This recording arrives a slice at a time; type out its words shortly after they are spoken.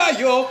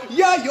ho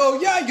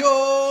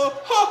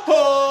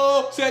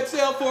ho, set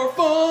sail for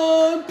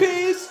Fun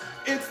Piece.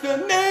 It's the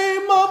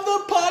name of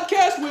the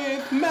podcast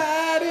with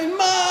Matt and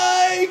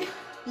Mike.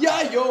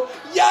 Yayo,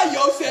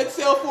 set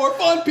sail for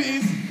Fun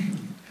Piece.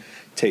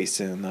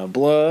 Tasting the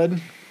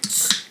blood.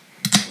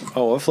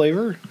 Oh, what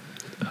flavor?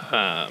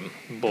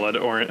 Blood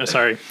orange.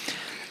 Sorry.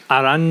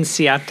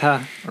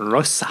 Aranciata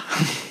Rosa.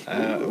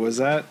 Was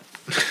that?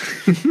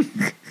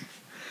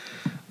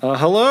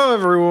 Hello,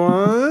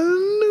 everyone.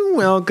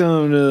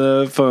 Welcome to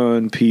the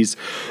Fun Piece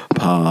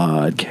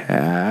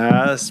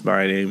Podcast.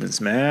 My name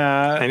is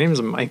Matt. My name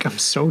is Mike. I'm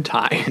so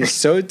tired.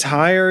 So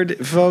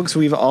tired, folks.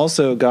 We've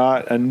also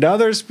got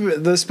another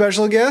the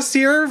special guest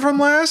here from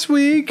last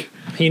week.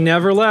 He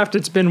never left.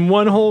 It's been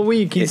one whole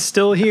week. He's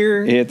still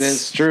here.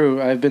 That's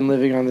true. I've been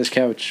living on this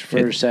couch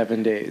for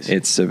 7 days.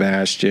 It's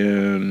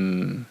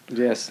Sebastian.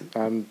 Yes,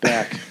 I'm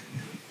back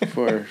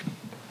for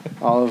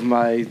all of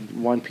my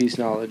One Piece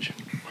knowledge.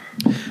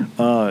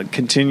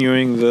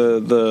 Continuing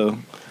the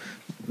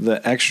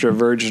extra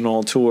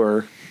virginal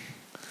tour,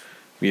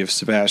 we have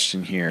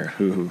Sebastian here,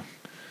 who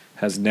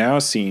has now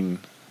seen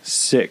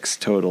 6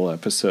 total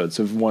episodes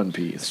of One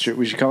Piece. It's true.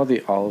 We should call it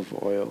the olive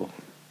oil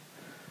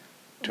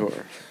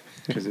tour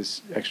because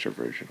it's extra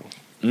virginal.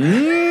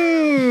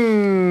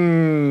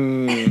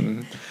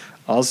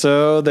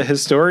 Also, the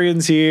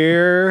historian's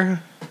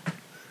here.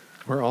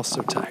 We're all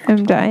so tired.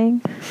 I'm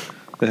dying.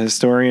 The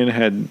historian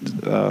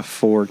had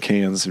 4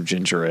 cans of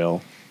ginger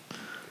ale.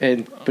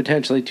 And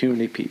potentially too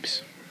many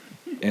peeps.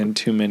 And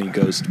too many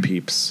ghost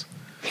peeps.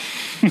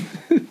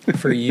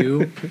 For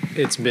you,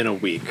 it's been a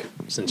week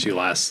since you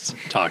last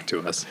talked to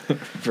us.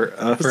 For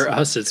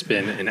us, it's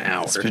been an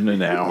hour. It's been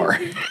an hour.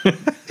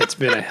 It's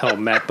been a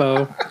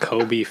Helmeppo,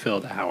 Koby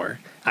filled hour.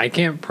 I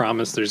can't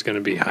promise there's going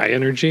to be high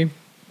energy,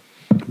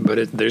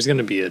 but there's going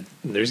to be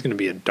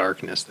a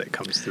darkness that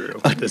comes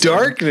through.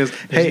 Darkness.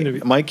 Hey,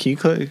 Mike, can you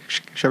cover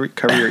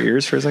your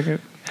ears for a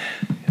second?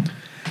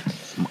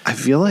 I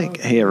feel like,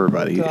 hey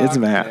everybody, it's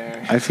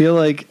Matt. I feel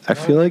like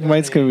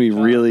Mike's going to be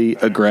really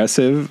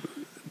aggressive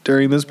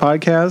during this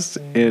podcast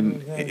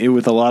and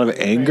with a lot of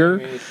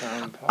anger.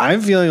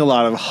 I'm feeling a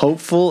lot of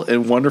hopeful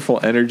and wonderful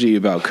energy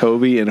about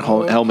Koby and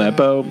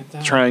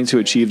Helmeppo trying to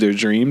achieve their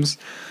dreams.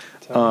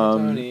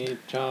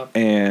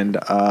 And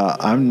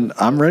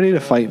I'm ready to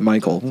fight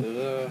Michael.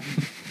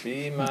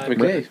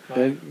 Okay.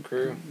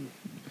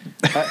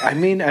 I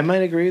mean, I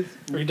might agree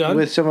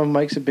with some of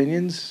Mike's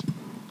opinions.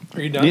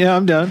 Are you done? Yeah,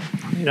 I'm done.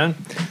 You done?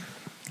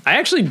 I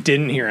actually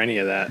didn't hear any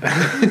of that.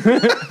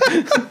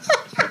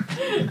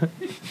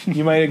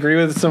 You might agree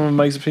with some of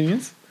Mike's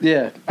opinions?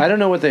 Yeah. I don't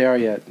know what they are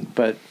yet,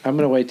 but I'm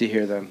going to wait to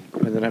hear them,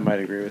 and then I might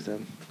agree with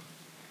them.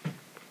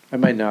 I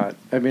might not.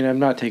 I mean, I'm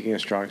not taking a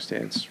strong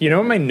stance. You know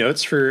what my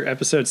notes for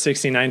episode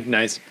 69,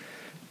 nice.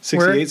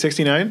 68,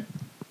 69?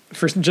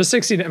 For just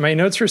 60, my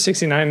notes for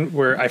 69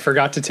 were I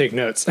forgot to take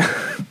notes.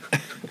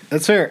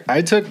 That's fair.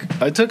 I took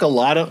a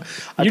lot of.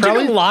 Took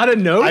a lot of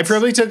notes. I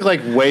probably took like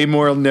way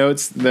more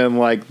notes than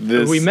like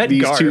this. We met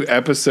these Garth. 2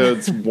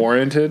 episodes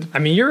warranted. I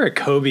mean, you're a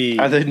Koby.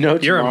 Are the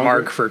notes You're longer? a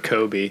mark for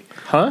Koby,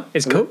 Huh?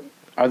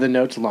 Are the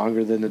notes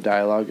longer than the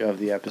dialogue of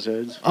the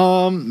episodes?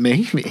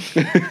 Maybe.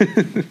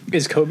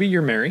 Is Koby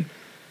your Mary?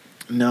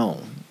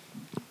 No.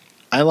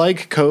 I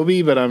like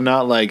Koby, but I'm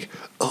not like,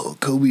 oh,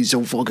 Koby's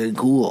so fucking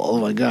cool. Oh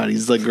my god,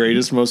 he's the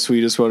greatest, most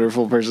sweetest,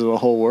 wonderful person in the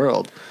whole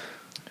world.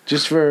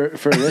 Just for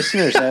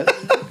listeners that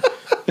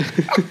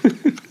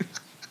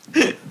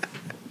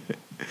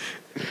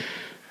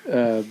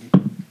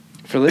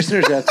for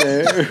listeners out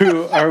there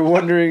who are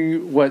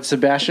wondering what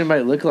Sebastian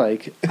might look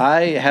like,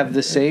 I have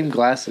the same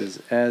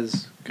glasses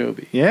as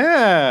Koby.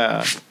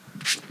 Yeah.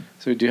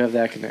 So we do have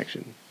that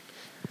connection.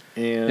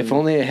 And If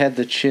only it had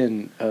the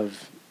chin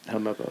of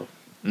Helmeppo.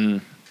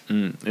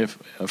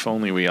 If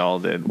only we all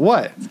did.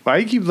 What? Why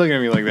do you keep looking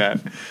at me like that?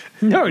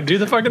 No, do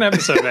the fucking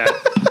episode, man.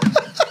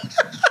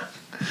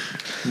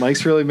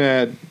 Mike's really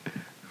mad.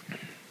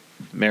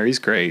 Mary's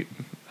great.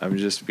 I'm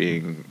just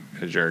being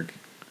a jerk.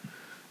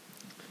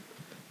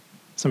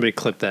 Somebody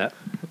clip that.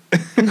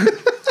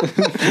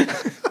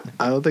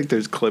 I don't think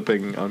there's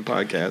clipping on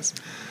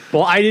podcasts.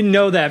 Well, I didn't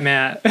know that,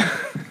 Matt.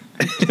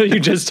 You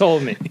just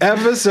told me.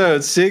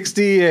 Episode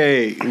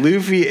 68.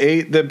 Luffy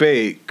ate the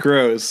bait.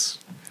 Gross.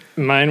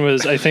 Mine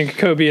was, I think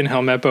Koby and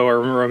Helmeppo are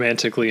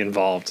romantically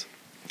involved.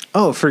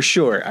 Oh, for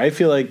sure. I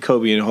feel like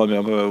Koby and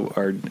Helmeppo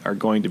are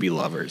going to be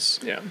lovers.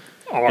 Yeah.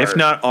 If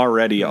not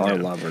already are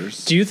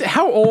lovers. Do you?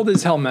 How old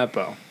is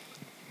Helmeppo?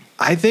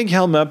 I think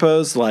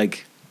Helmeppo's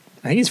like...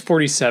 I think he's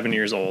 47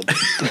 years old.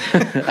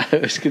 I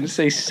was going to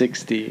say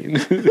 16.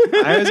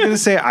 I was going to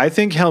say, I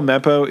think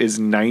Helmeppo is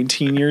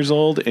 19 years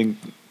old and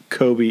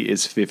Koby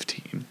is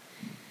 15.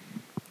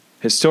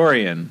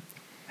 Historian.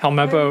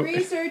 Helmeppo. I'm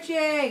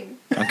researching.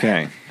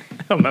 Okay.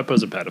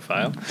 Helmeppo's a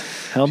pedophile.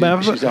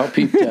 Helmeppo. She's all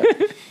peeped up.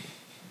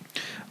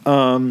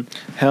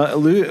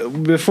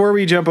 Before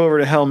we jump over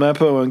to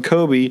Helmeppo and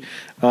Koby,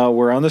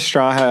 we're on the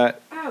Straw Hat.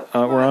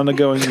 We're on the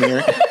Going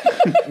Merry.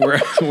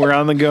 we're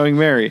on the Going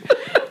Merry.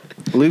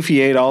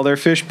 Luffy ate all their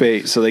fish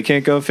bait, so they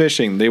can't go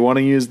fishing. They want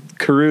to use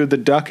Karoo the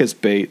duck as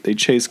bait. They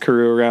chase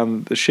Karoo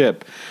around the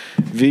ship.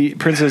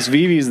 Princess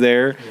Vivi's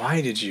there.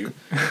 Why did you?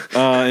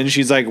 And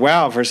she's like,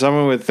 wow, for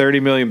someone with 30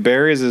 million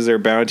berries as their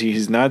bounty,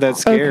 he's not that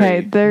scary.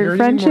 Okay, their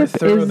friendship more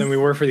thorough is... than we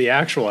were for the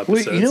actual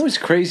episodes. Wait, you know what's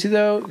crazy,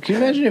 though? Can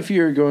you imagine if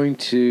you were going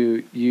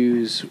to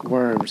use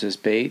worms as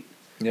bait,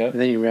 Yep.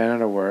 and then you ran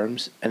out of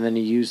worms, and then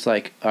you used,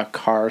 like, a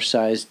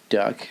car-sized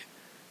duck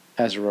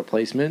as a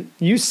replacement?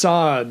 You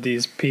saw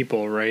these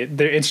people, right?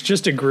 It's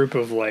just a group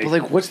of But,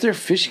 like, what's their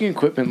fishing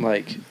equipment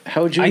like?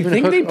 How would you I even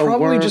think hook they a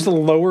probably worm? just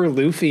lower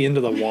Luffy into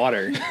the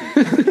water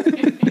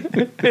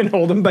and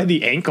hold him by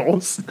the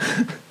ankles.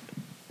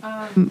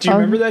 Do you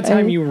remember that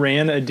time you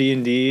ran a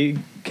D&D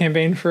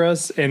campaign for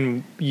us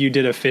and you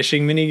did a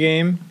fishing mini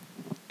game?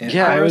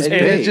 Yeah, I was-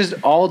 they just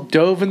all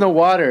dove in the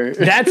water.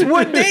 That's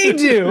what they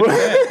do.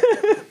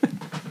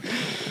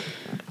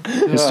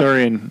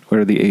 Historian, what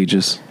are the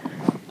ages?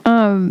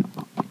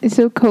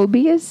 So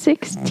Koby is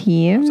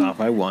 16. It's off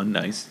by 1.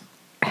 Nice.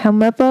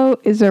 Helmeppo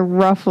is a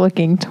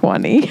rough-looking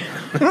 20. It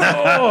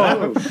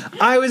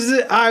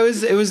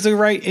was the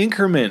right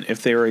increment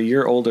if they were a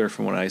year older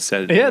from what I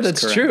said. Yeah,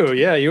 that's correct. true.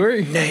 Yeah, you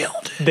were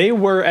Nailed it. They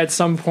were at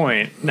some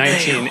point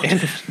 19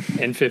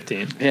 and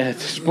 15. Yeah, at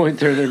this point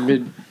they're in their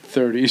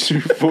mid-30s or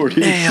 40s.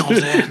 Nailed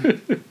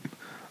it.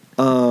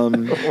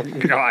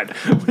 God,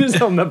 what is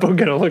Helmeppo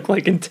gonna look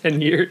like in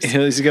 10 years?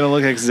 He's going to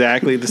look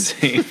exactly the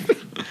same.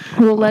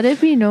 Well, let it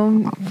be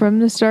known from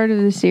the start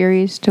of the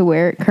series to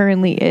where it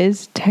currently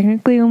is,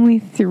 technically only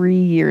 3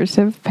 years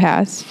have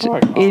passed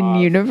in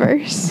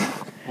universe.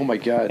 Oh my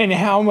god. And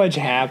how much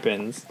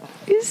happens?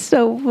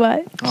 So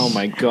much. Oh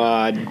my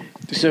god.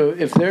 So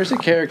if there's a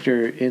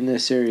character in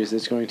this series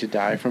that's going to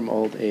die from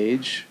old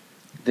age,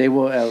 they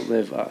will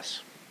outlive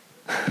us.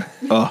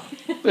 Oh,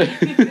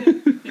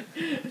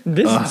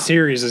 This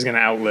series is gonna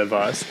outlive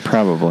us.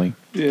 probably.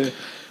 Yeah.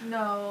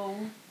 No.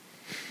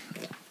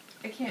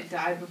 I can't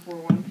die before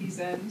One Piece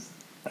ends.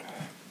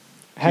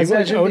 Has you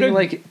imagine Oda being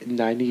like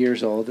 90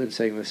 years old and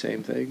saying the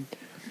same thing?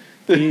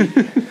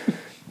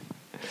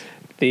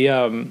 the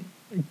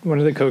one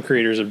of the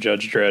co-creators of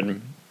Judge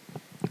Dredd,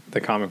 the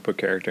comic book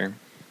character,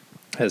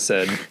 has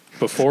said,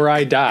 "Before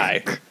I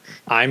die,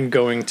 I'm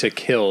going to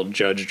kill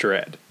Judge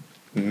Dredd,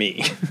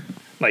 me."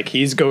 Like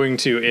he's going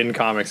to in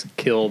comics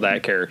kill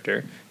that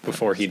character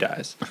before he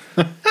dies.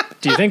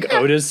 Do you think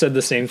Oda's said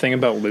the same thing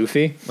about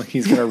Luffy? Like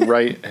he's going to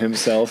write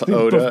himself,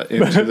 Oda,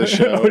 into the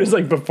show. Oda's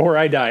like, before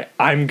I die,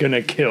 I'm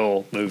gonna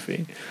kill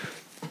Luffy.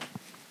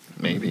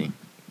 Maybe.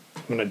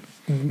 I'm gonna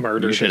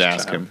murder. You should his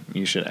ask child. him.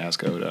 You should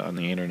ask Oda on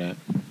the internet.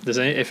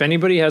 If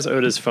anybody has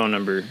Oda's phone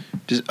number,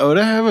 Does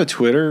Oda have a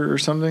Twitter or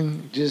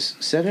something?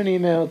 Just send an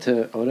email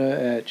to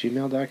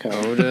oda@gmail.com.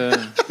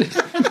 Oda.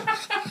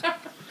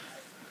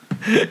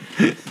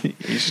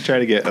 You should try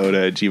to get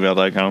Oda at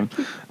gmail.com.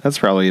 That's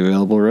probably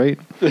available, right?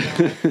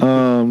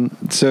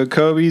 So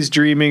Kobe's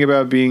dreaming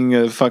about being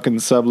a fucking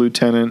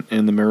sub-lieutenant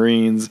in the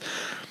Marines.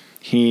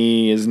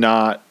 He is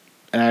not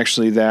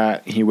actually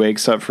that. He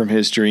wakes up from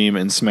his dream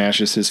and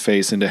smashes his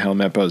face into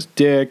Helmeppo's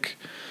dick.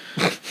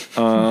 That's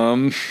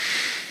what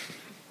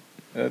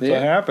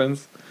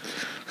happens.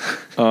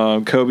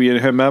 Kobe and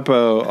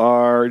Helmeppo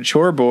are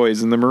chore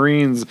boys in the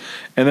Marines.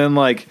 And then,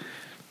 like,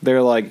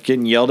 they're like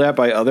getting yelled at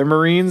by other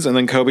Marines, and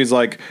then Kobe's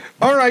like,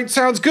 all right,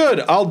 sounds good.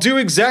 I'll do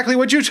exactly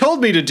what you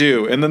told me to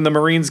do. And then the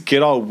Marines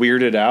get all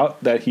weirded out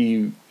that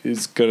he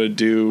is going to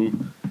do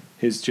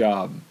his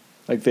job.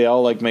 Like they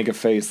all like make a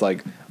face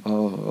like,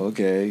 oh,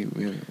 okay,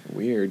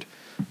 weird.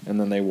 And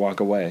then they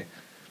walk away.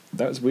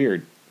 That was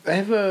weird. I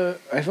have a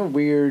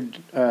weird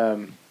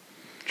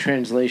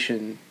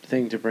translation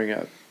thing to bring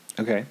up.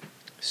 Okay.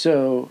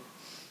 So,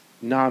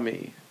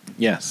 Nami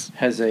Yes.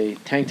 has a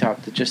tank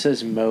top that just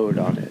says mode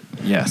on it.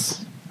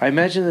 Yes. I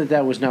imagine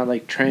that was not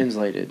like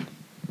translated.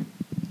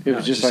 It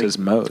was just like his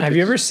mode. have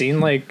you ever seen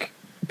like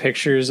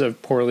pictures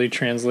of poorly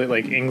translate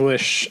like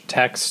English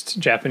text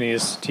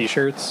Japanese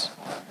T-shirts?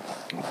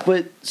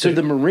 But so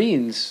the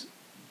Marines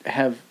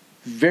have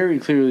very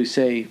clearly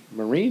say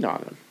Marine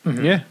on them.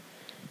 Mm-hmm. Yeah.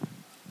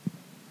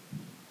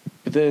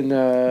 But then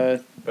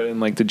But in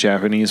like the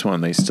Japanese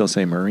one, they still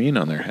say Marine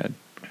on their head.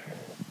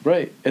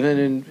 right, and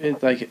then in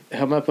like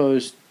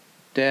Helmeppo's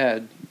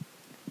dad,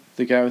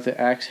 the guy with the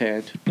axe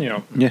hand,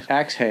 Yeah.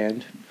 axe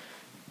hand,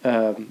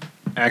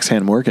 Axe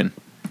hand Morgan.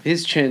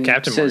 his chin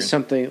Captain says Morgan.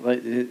 something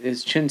like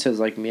his chin says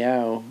like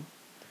meow.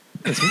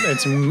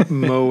 It's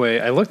Moe.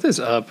 I looked this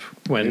up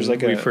when There's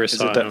like we first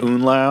saw is it the him.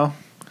 Unlao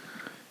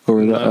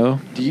over the O?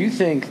 Do you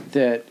think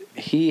that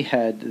he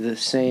had the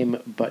same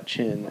butt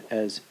chin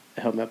as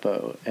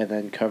Helmeppo and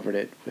then covered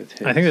it with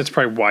his? I think that's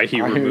probably why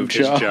he Iron removed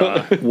his jaw.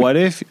 jaw. What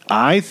if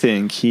I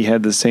think he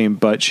had the same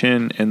butt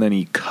chin and then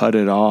he cut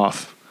it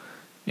off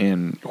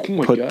and Oh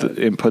my put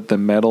God. put the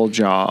metal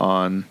jaw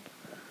on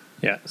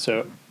Yeah.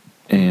 So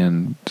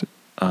and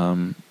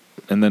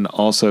then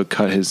also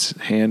cut his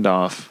hand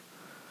off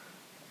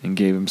and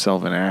gave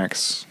himself an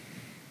axe.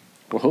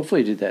 Well,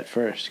 hopefully he did that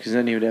first, because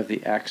then he would have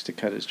the axe to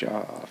cut his jaw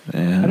off.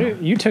 Yeah.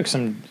 you took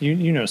some.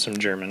 You know some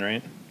German,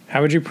 right? How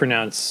would you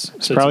pronounce?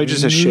 It's probably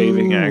just a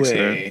shaving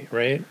accident,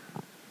 right?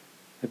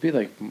 It'd be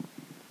like,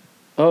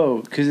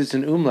 oh, because it's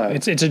an umlaut.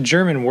 It's a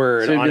German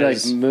word. So it'd be like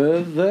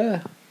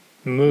Möwe.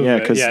 Yeah,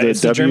 because the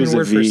it's W the German is a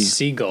word V. for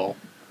seagull.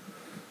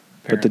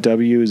 But the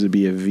W is would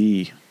be a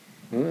V.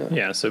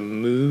 Yeah, so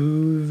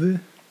move.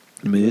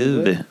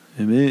 Move.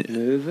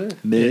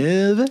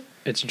 Move.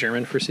 It's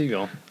German for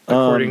seagull,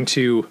 according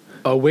to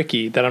a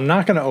wiki that I'm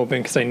not going to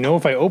open because I know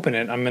if I open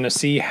it, I'm going to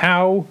see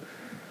how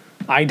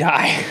I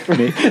die.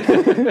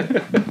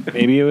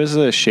 Maybe it was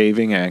a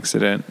shaving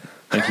accident.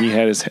 Like he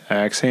had his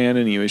axe hand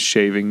and he was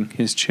shaving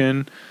his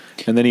chin,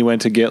 and then he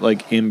went to get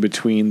like in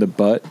between the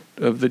butt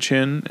of the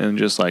chin and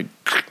just like.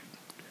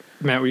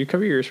 Matt, will you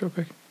cover your ears real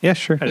quick? Yeah,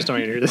 sure. I just don't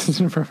want you to hear this. It's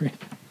inappropriate.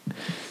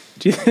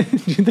 Do you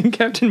think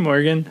Captain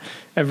Morgan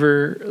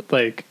ever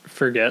like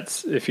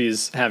forgets if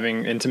he's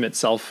having intimate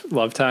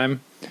self-love time?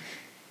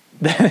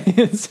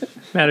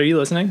 Matt, are you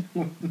listening?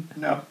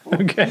 No.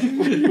 Okay.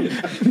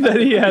 That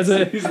he has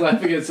a. He's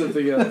laughing at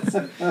something else.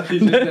 I was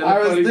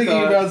thinking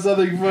about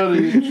something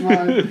funny. It's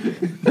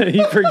fine. That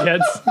he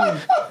forgets.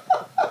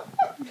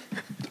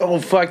 Oh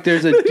fuck!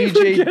 There's a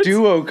DJ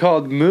duo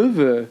called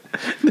Möwe.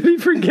 That he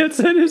forgets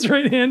that his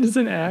right hand is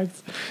an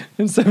axe,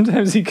 and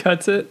sometimes he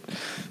cuts it.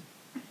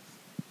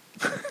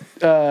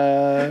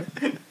 I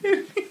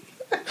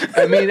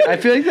mean, I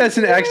feel like that's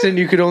an accident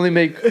you could only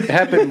make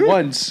happen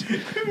once.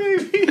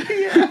 Maybe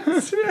he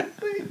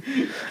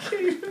accidentally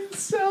gave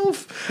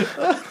himself.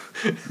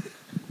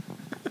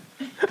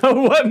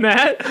 Oh, what,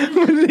 Matt?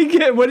 What did he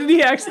get? What did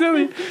he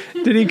accidentally?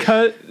 Did he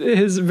cut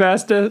his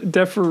vast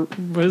defer?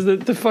 What is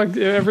it? The fuck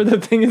ever the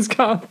thing is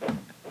called?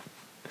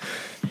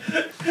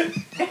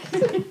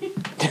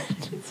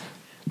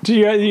 Do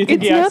you think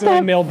It's he not accidentally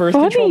that male birth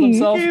funny. controlled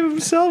himself? He gave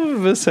himself a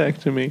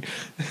vasectomy.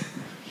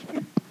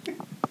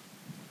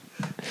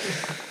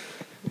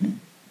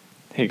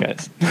 Hey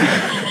guys,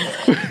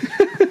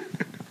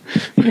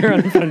 you're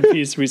on Fun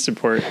Piece. We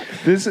support.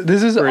 This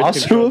is Birth also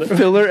control. a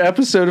filler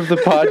episode of the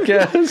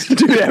podcast.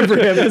 Dude,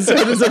 every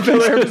episode is a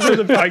filler episode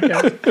of the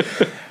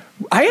podcast.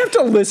 I have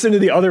to listen to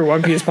the other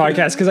One Piece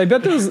podcasts because I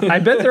bet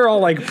they're all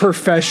like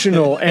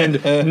professional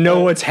and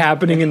know what's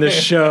happening in the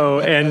show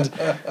and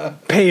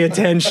pay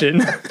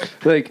attention.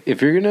 Like,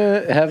 if you're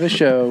gonna have a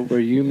show where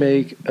you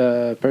make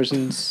a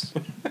person's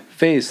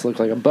face look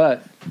like a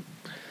butt,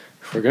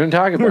 we're gonna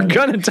talk about We're it.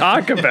 gonna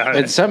talk about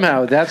And it.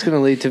 somehow that's gonna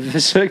lead to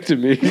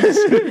vasectomies.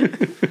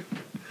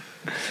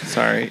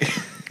 Sorry.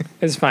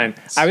 It's fine.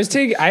 I went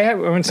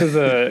to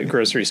the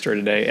grocery store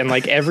today, and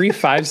like every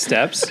 5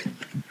 steps,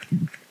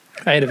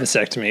 I had a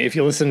vasectomy. If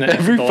you listen to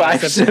Every the 5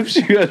 last episode- steps,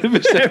 you got a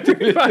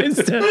vasectomy. Every 5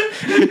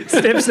 steps.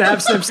 Snip,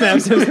 snap, snip, snap,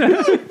 snip,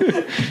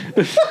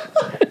 snap.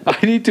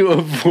 I need to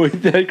avoid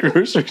that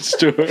grocery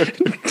store.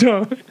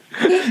 Don't.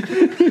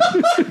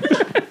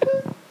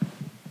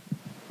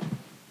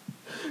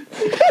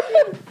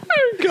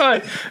 Oh,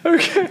 God.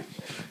 Okay.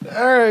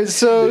 All right,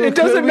 so It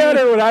doesn't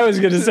matter what I was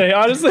going to say.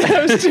 Honestly,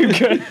 that was too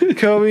good.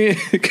 Koby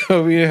and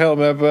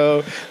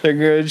Helmeppo, they're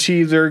going to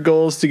achieve their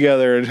goals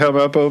together, and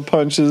Helmeppo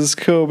punches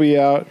Koby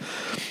out,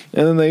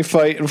 and then they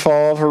fight and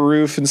fall off a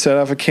roof and set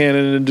off a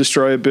cannon and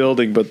destroy a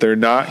building, but they're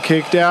not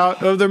kicked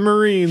out of the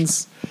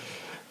Marines.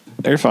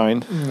 They're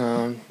fine.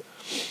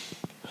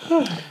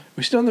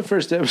 We're still in the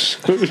first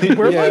episode.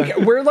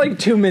 We're like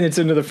 2 minutes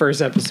into the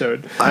first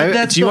episode.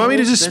 Do you want me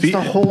to just speak?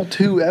 That's the whole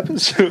 2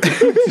 episodes.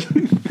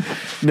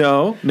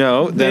 No.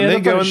 Then end they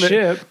up go on a in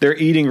ship. They're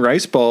eating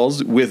rice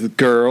balls with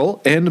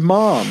girl and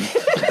mom.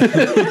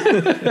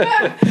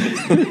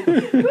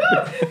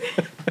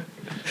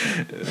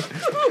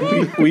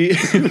 we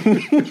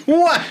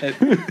what?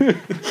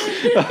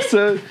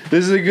 So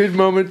this is a good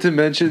moment to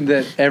mention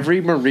that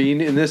every Marine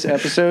in this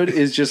episode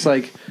is just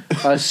like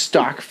a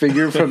stock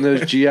figure from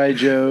those G.I.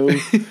 Joe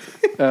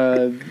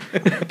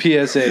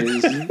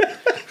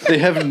PSAs. They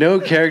have no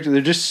character.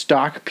 They're just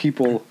stock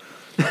people.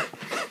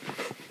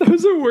 That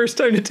was the worst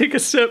time to take a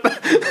sip.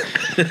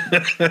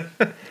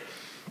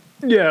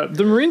 Yeah,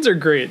 the Marines are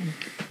great.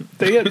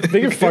 They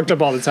get fucked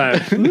up all the time.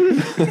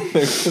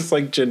 They're just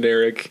like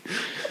generic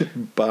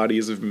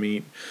bodies of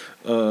meat.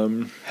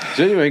 So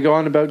anyway, go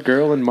on about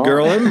girl and mom.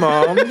 Girl and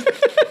mom.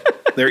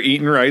 They're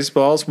eating rice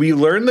balls. We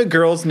learned the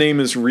girl's name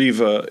is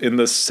Riva in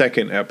the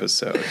second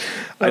episode.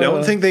 I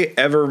don't think they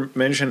ever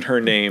mentioned her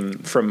name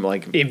from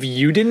like. If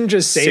you didn't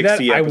just say that,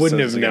 60 I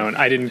wouldn't have episodes ago. known.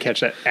 I didn't catch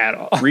that at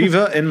all.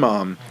 Riva and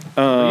mom.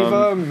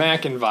 Eva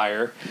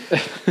McIntyre.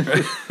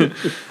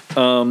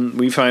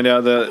 We find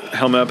out that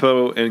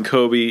Helmeppo and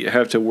Koby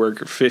have to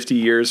work 50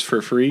 years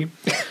for free.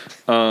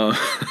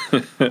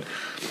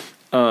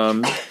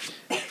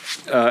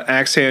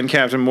 Axe Hand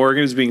Captain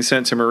Morgan is being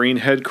sent to Marine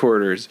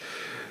headquarters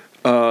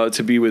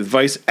to be with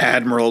Vice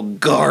Admiral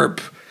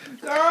Garp.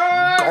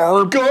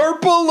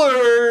 Garp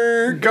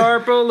alert!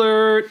 Garp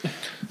alert!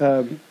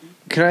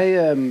 Can I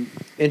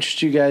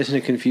interest you guys in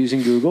a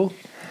confusing Google?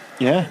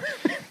 Yeah.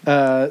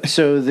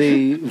 So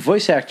the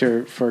voice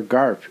actor for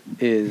Garp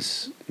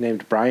is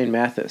named Brian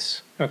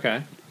Mathis.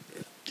 Okay.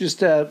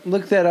 Just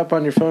look that up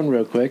on your phone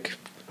real quick.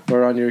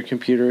 or on your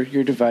computer,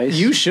 your device.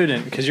 You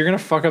shouldn't, because you're gonna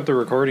fuck up the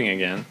recording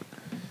again.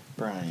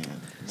 Brian.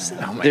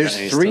 Oh my There's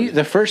God, three.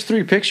 The first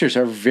three pictures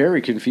are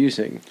very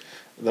confusing.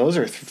 Those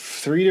are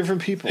three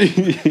different people.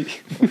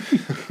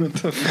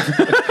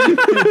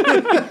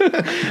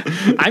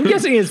 I'm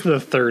guessing it's the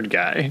third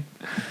guy.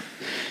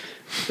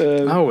 He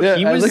was- I looked it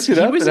he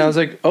up was and I in- was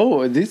like,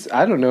 "Oh, these.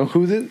 I don't know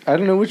I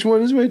don't know which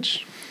one is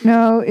which."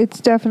 No,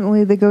 it's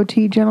definitely the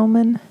goatee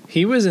gentleman.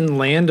 He was in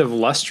Land of the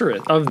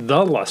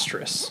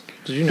Lustrous.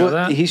 Did you know Well,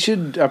 that? he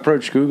should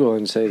approach Google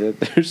and say that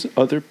there's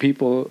other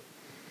people.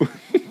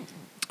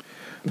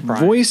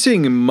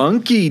 Voicing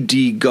Monkey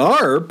D.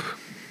 Garp.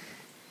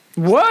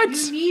 What?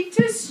 You need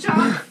to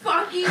stop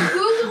fucking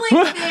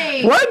Googling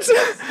things. What?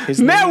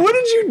 Matt, what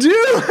did you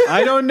do?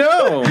 I don't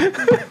know.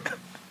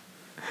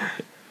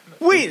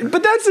 Wait,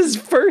 but that's his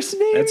first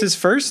name? That's his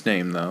first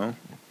name, though.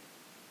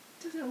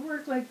 It doesn't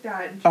work like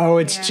that. In Oh,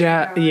 it's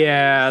Japan, guys.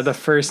 Yeah, the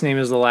first name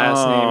is the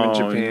last name in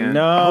Japan.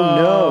 No. Oh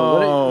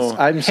no! What is,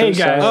 I'm so Hey,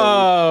 guys. sorry.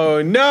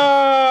 Oh, no.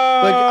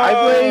 Like I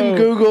blame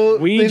Google.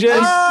 We They-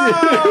 just.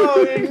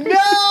 Oh,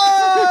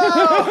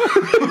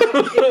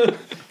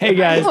 Hey,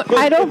 guys.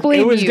 I don't blame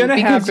It was you gonna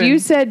because happen. you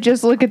said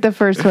just look at the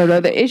first photo.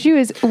 The issue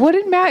is, what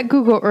did Matt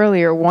Google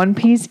earlier? One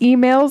Piece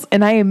emails,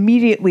 and I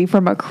immediately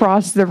from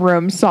across the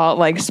room saw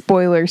like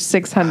spoiler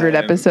 600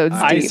 episodes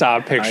I deep. saw a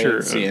I picture.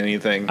 didn't see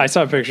anything. I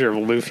saw a picture of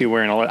Luffy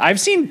wearing a. I've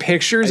seen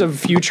pictures of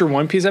future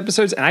One Piece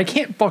episodes, and I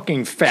can't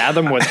fucking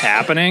fathom what's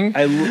happening.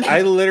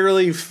 I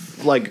literally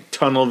like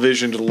tunnel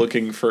visioned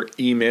looking for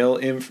email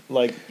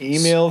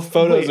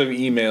photos of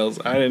emails.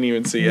 I didn't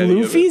even see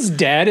any Luffy's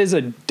dad is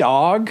a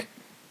dog.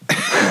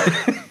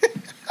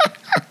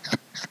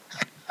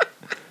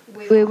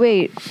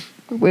 Wait.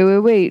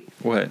 of it.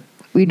 What?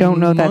 We don't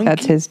know that Monkey?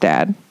 that's his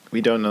dad.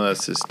 We don't know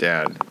that's his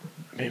dad.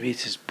 Maybe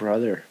it's his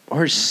brother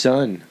or his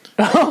son.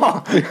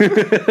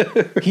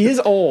 He is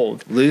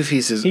old.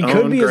 Luffy's his He could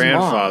own be his mom.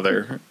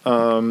 grandfather.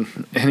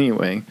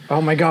 Anyway,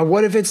 Oh my god,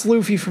 what if it's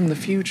Luffy from the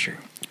future?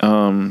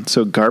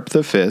 so Garp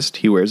the Fist,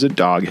 he wears a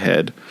dog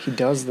head. He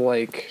does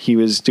like. He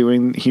was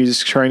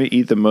trying to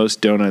eat the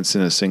most donuts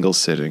in a single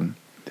sitting.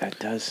 That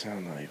does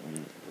sound like.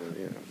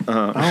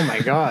 Oh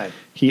my god.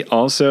 He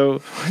also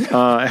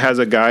has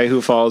a guy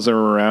who follows him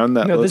around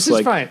that No, looks this is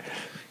like fine.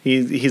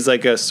 he's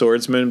like a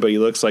swordsman, but he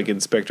looks like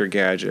Inspector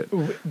Gadget.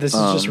 This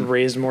has just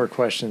raised more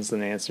questions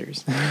than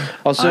answers.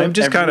 Also, I'm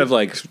just kind of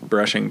like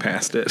brushing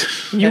past it.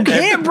 You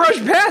can't brush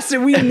past it.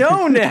 We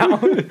know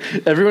now.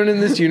 everyone in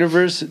this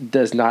universe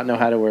does not know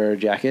how to wear a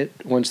jacket.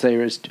 Once they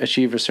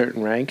achieve a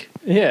certain rank,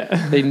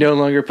 Yeah. they no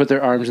longer put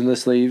their arms in the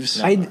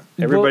sleeves.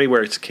 Everybody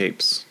wears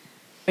capes.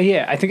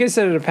 Yeah, I think I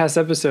said it in a past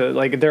episode.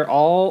 Like they're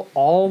all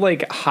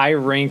like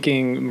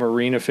high-ranking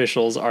Marine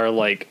officials are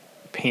like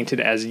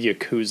painted as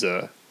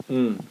Yakuza,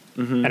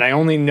 and I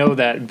only know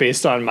that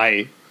based on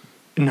my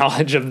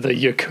knowledge of the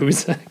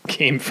Yakuza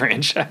game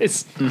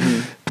franchise.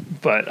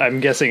 But I'm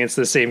guessing it's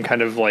the same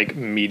kind of like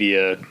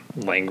media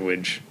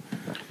language.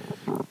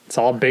 It's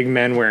all big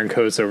men wearing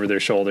coats over their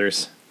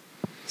shoulders.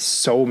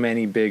 So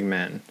many big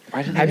men.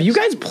 Why do they Have you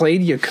guys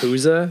played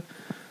Yakuza?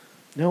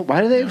 No,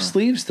 why do they have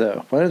sleeves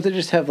though? Why don't they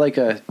just have like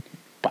a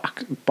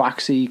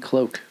boxy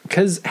cloak?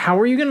 Because how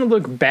are you going to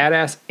look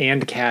badass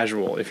and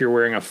casual if you're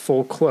wearing a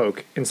full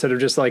cloak instead of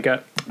just like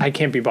I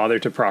can't be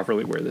bothered to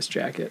properly wear this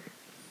jacket?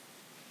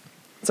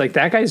 It's like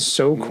that guy's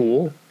so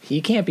cool, he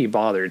can't be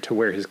bothered to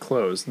wear his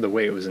clothes the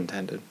way it was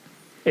intended.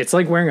 It's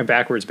like wearing a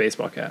backwards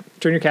baseball cap.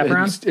 Turn your cap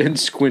around. And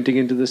squinting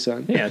into the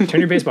sun. Yeah, turn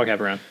your baseball cap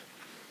around.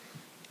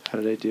 How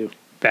did I do?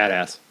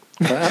 Badass.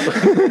 Wow.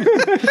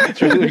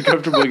 It's really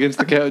uncomfortable against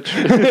the couch.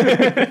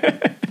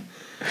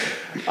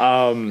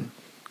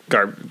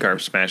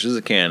 Garp smashes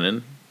a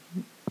cannon.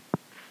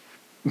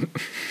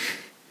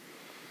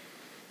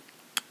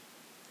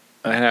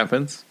 That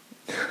happens.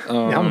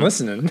 Yeah, I'm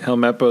listening.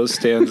 Helmeppo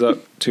stands up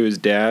to his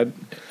dad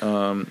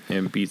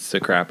and beats the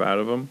crap out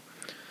of him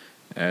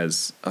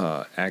as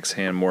Axe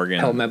Hand Morgan.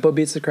 Helmeppo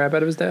beats the crap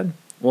out of his dad?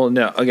 Well,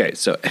 no. Okay,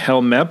 so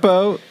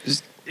Helmeppo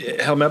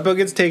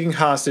gets taken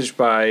hostage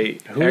by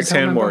Who is Axe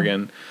Hand Helmeppo?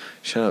 Morgan.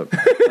 Shut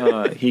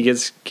up. He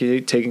gets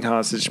taken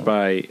hostage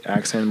by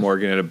Axe Hand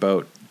Morgan at a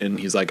boat, and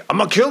he's like, "I'm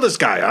gonna kill this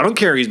guy. I don't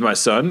care. He's my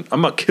son.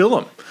 I'm gonna kill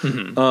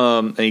him."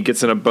 And he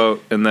gets in a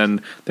boat, and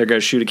then they're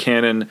gonna shoot a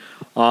cannon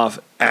off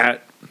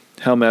at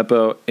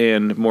Helmeppo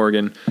and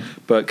Morgan,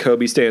 but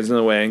Koby stands in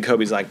the way, and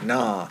Koby's like,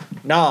 nah,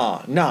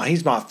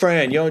 he's my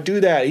friend. You don't do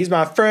that. He's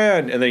my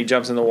friend. And then he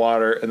jumps in the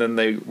water, and then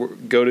they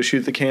go to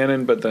shoot the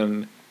cannon, but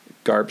then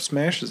Garp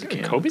smashes the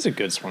cannon. Kobe's a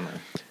good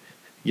swimmer.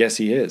 Yes,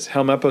 he is.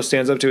 Helmeppo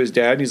stands up to his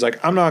dad, and he's like,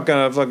 I'm not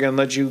going to fucking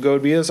let you go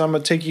be this. I'm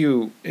going to take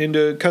you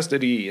into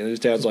custody. And his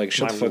dad's like,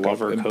 shut My the fuck up,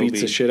 lover, and Koby.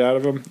 beats the shit out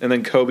of him. And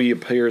then Koby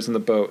appears in the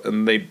boat,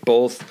 and they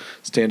both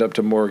stand up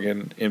to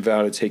Morgan and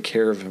vow to take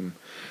care of him.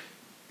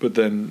 But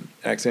then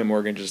Axe Hand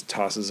Morgan just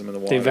tosses him in the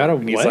water. They vow to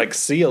and he's what? like,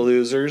 see ya,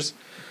 losers.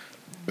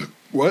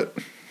 What?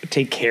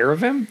 Take care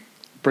of him?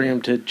 Bring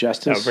him to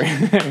justice.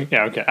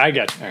 Yeah, okay. I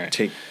got you. All right.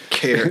 Take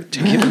care.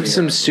 Give him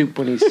some soup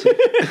when he's sick.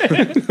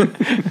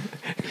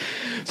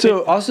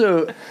 So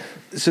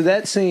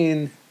that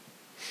scene,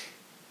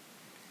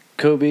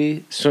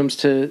 Koby swims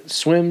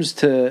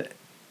to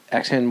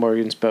Axan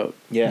Morgan's boat.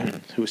 Yeah.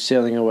 Who was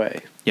sailing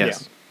away.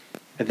 Yes.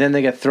 And then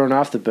they get thrown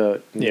off the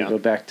boat and Yeah. they go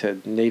back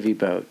to Navy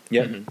boat.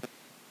 Yep.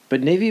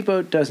 But Navy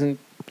boat doesn't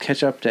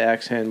catch up to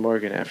Axan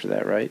Morgan after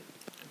that, right?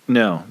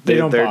 No, They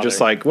don't they're bother.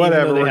 just like, Even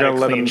whatever, though they we're had a going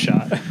to let clean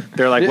them. shot.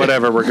 They're like,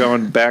 whatever, we're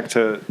going back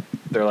to.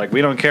 They're like,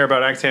 we don't care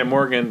about Axan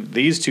Morgan.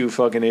 These two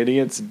fucking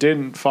idiots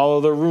didn't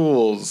follow the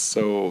rules,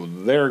 so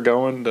they're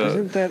going to.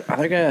 Isn't that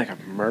other guy like a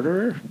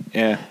murderer?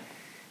 Yeah.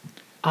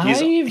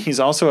 He's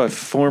also a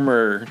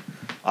former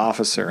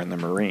officer in the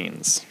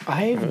Marines.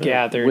 I've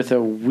gathered With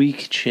a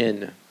weak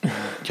chin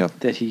Yep.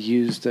 that he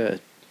used a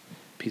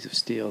piece of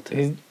steel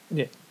to.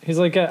 he's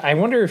like I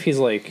wonder if he's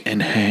like.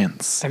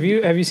 Enhance. Have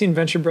you seen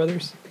Venture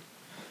Brothers?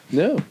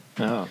 No.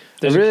 Oh,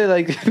 I really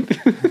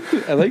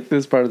like. I like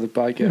this part of the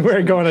podcast.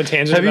 We're going on a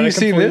tangent. Have about you a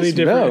seen completely this?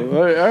 different. No.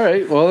 All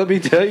right. Well, let me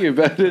tell you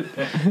about it.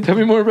 Tell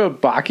me more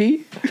about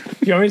Baki.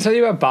 You want me to tell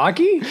you about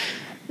Baki?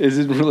 Is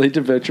it related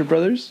to Venture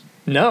Brothers?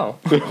 No.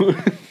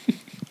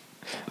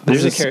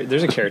 There's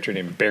a character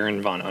named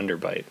Baron von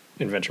Underbite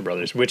in Venture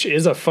Brothers, which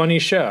is a funny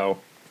show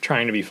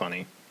trying to be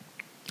funny,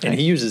 and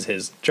he uses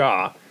his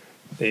jaw.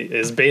 It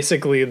is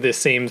basically the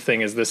same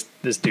thing as this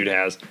dude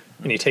has,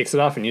 and he takes it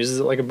off and uses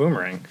it like a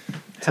boomerang.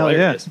 It's Hell yeah.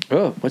 hilarious.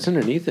 Oh, what's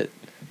underneath it?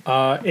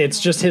 It's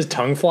just his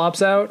tongue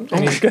flops out,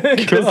 and he's gonna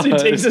because he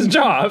takes his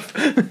jaw off.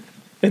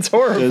 It's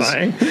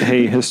horrifying.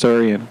 Hey,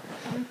 historian.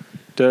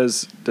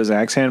 Does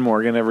Axan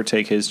Morgan ever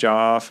take his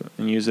jaw off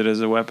and use it as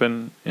a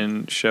weapon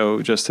and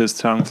show just his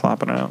tongue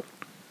flopping out?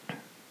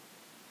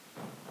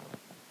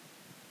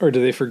 Or do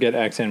they forget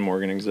Axan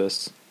Morgan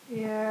exists?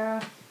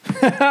 Yeah.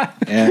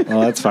 Yeah,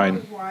 well, that's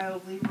fine.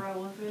 Wildly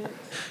relevant.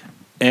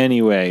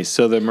 Anyway,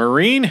 so the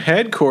Marine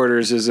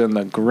headquarters is in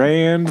the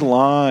Grand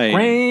Line.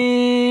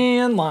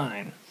 Grand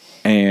Line.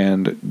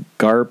 And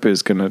Garp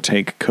is going to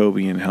take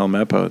Koby and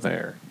Helmeppo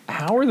there.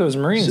 How are those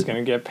Marines going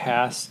to get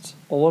past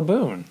a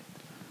laboon?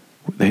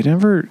 They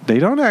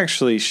don't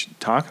actually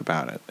talk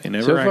about it. They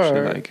never So actually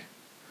far- like.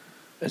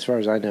 As far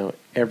as I know,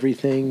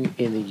 everything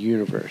in the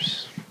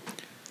universe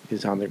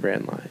is on the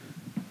Grand Line.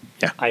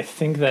 I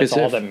think that's 'Cause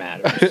all if- that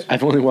matters.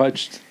 I've only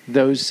watched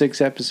those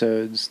 6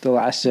 episodes, the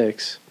last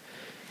 6,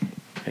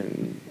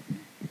 and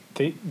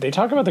They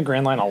talk about the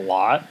Grand Line a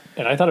lot,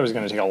 and I thought it was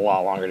going to take a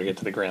lot longer to get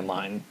to the Grand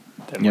Line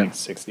than Yeah. like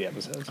 60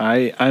 episodes.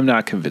 I'm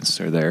not convinced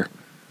they're there.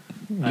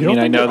 I don't mean,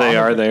 I think know they're they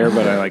on are the- there,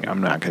 but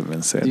I'm not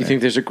convinced they're do you there.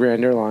 think there's a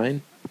grander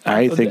line?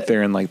 I think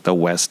they're in like the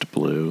West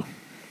Blue,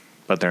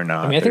 but they're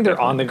not. I mean, I think they're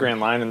on the definitely- Grand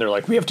Line, and they're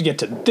like, we have to get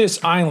to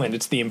this island.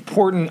 It's the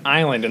important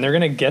island. And they're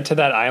going to get to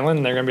that island,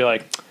 and they're going to be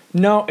like,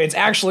 no, it's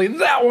actually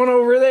that one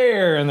over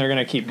there. And they're going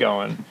to keep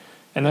going.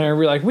 And then they're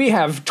going to be like, we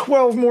have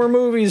 12 more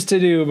movies to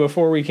do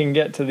before we can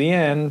get to the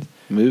end.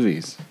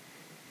 movies.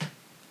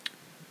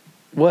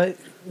 What?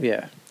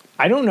 Yeah.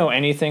 I don't know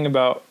anything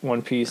about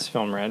One Piece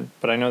Film Red,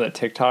 but I know that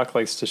TikTok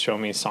likes to show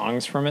me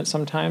songs from it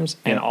sometimes.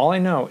 And all I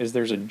know is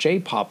there's a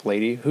J-pop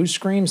lady who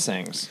scream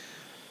sings.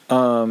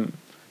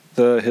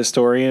 The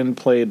historian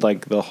played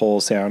like the whole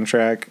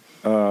soundtrack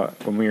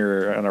when we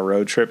were on a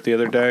road trip the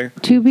other day.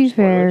 To be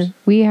fair, Spoilers.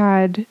 we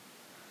had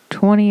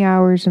 20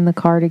 hours in the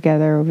car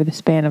together over the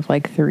span of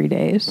like 3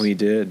 days. We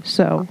did.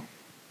 So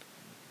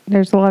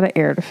there's a lot of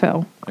air to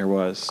fill. There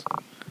was.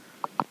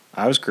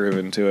 I was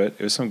grooving to it.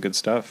 It was some good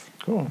stuff.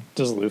 Cool.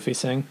 Does Luffy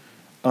sing?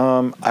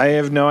 I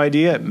have no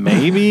idea.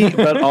 Maybe,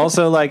 but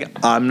also like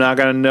I'm not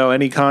gonna know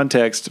any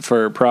context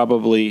for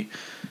probably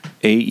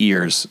 8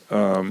 years.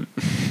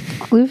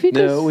 Luffy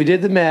does. No, we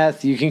did the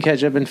math. You can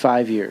catch up in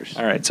 5 years.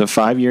 All right, so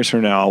 5 years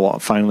from now, I'll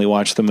finally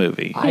watch the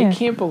movie. I Yeah.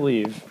 can't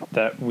believe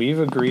that we've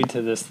agreed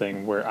to this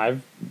thing where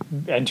I've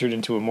entered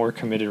into a more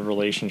committed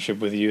relationship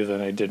with you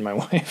than I did my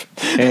wife.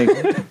 Hey,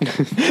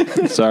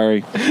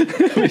 sorry.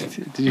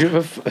 Did you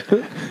have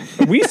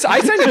I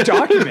signed a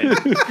document.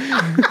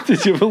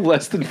 did you have a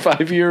less than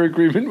 5-year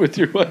agreement with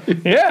your wife?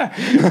 Yeah.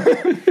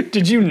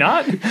 Did you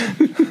not?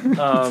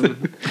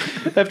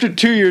 After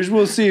 2 years,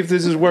 we'll see if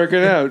this is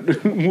working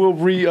out. We'll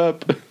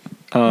re-up.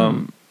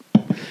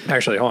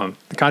 Actually, hold on.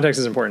 The context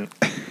is important.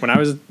 When I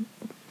was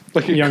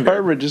Like a Younger.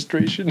 car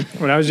registration.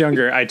 when I was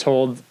younger, I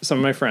told some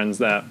of my friends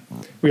that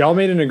we all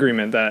made an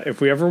agreement that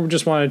if we ever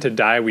just wanted to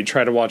die, we'd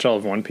try to watch all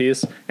of One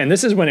Piece. And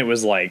this is when it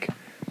was like,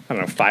 I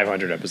don't know,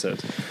 500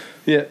 episodes.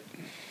 Yeah.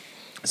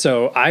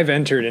 So I've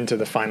entered into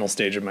the final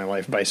stage of my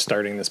life by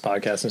starting this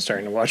podcast and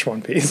starting to watch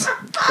One Piece.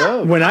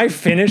 Oh. When I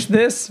finish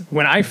this,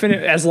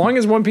 as long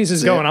as One Piece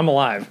is going, I'm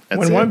alive. That's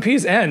When it. One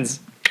Piece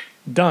ends,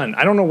 done.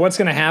 I don't know what's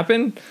going to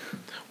happen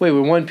Wait,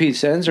 when One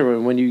Piece ends or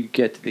when you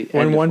get to the end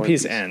when of One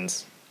Piece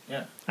ends.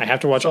 Yeah. I have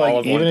to watch So all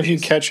like, of One even if you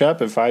Piece. catch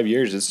up in 5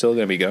 years, it's still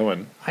gonna be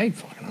going. I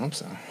fucking hope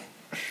so.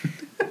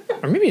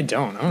 Or maybe you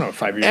don't. I don't know if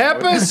 5 years.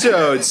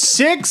 Episode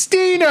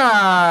 69.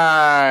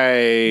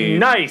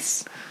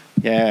 Nice.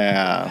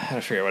 Yeah. I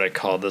gotta figure out what I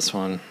called this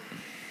one.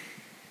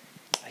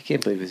 I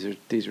can't believe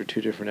these were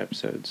 2 different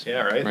episodes.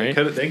 Yeah, right. Right?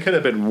 They could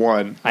have been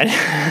one. I,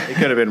 It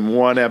could have been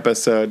one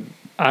episode.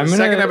 I'm The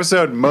gonna, second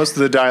episode, most of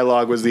the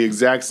dialogue was the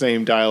exact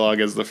same dialogue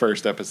as the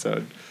first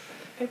episode.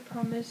 I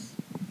promise.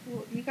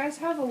 Well, you guys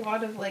have a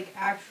lot of like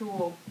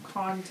actual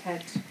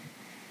content.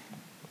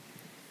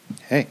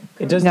 Hey,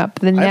 It doesn't. Up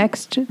the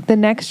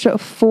next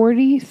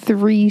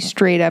 43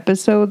 straight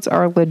episodes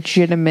are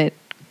legitimate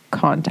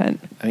content.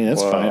 I mean,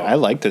 that's fine. I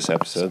like this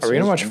episode. Are we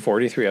gonna watch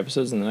 43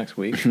 episodes in the next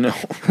week? No.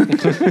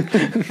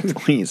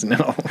 Please,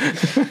 no.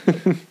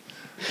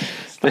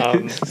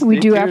 We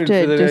do tuned have for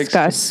to the next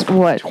discuss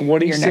what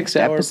your next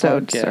 26-hour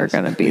episodes podcast. are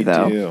going to be,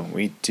 though.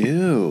 We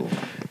do.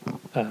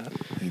 I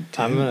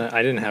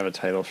didn't have a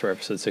title for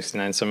episode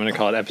 69, so I'm gonna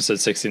call it episode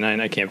 69.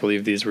 I can't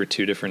believe these were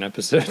 2 different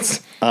episodes.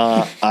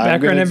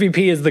 Background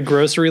MVP is the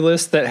grocery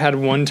list that had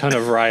 1 ton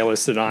of rye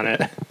listed on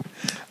it.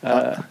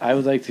 I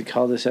would like to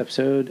call this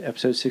episode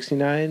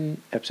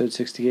 69, episode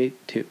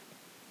 68, 2.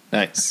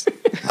 Nice.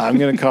 I'm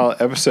going to call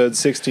it episode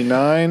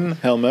 69,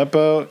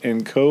 Helmeppo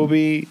and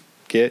Koby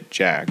get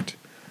jacked.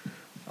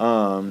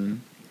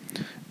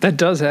 That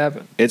does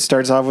happen. It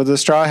starts off with the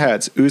Straw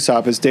Hats.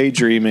 Usopp is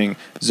daydreaming.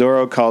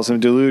 Zoro calls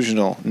him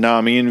delusional.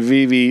 Nami and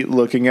Vivi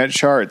looking at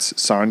charts.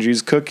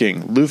 Sanji's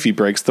cooking. Luffy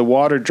breaks the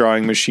water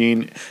drawing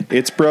machine.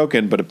 It's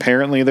broken, but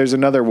apparently there's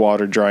another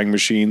water drawing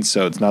machine,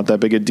 so it's not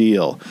that big a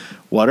deal.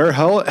 What are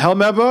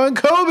Helmeppo and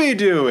Koby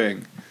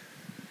doing?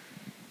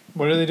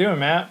 What are they doing,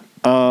 Matt?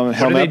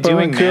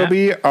 Helmeppo and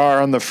Koby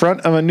are on the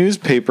front of a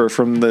newspaper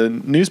from the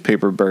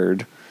newspaper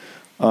bird.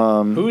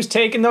 Who's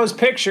taking those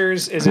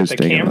pictures? Is it the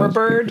camera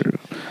bird?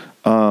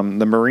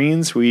 The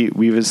Marines,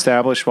 we've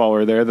established while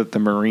we're there that the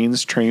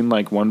Marines train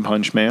like One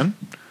Punch Man.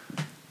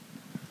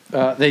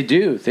 They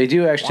do. They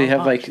do actually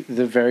have like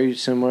the very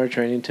similar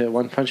training to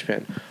One Punch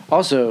Man.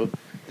 Also,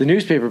 the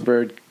newspaper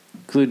bird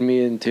clued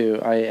me into.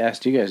 I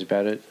asked you guys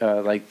about it.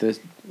 Like the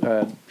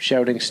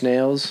shouting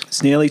snails.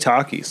 Snaily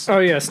Talkies. Oh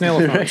yeah,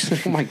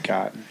 snail-o-phones. Oh my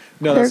god.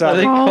 No, that's Are not.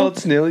 they called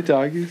snaily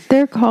talkies?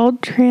 They're called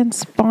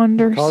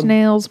transponder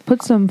snails.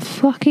 Put some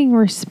fucking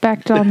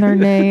respect on their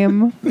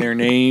name. Their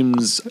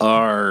names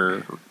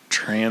are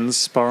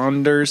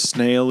Transponder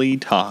Snaily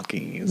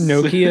Talkies.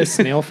 Nokia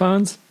snail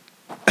phones.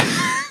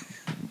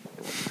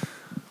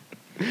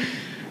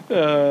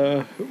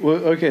 Well,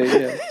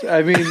 okay, yeah.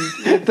 I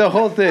mean, the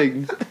whole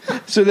thing.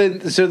 So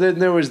then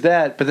there was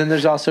that, but then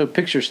there's also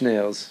picture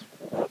snails.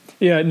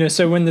 Yeah, no.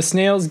 So when the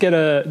snails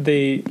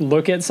they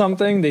look at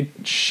something, they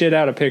shit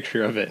out a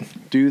picture of it.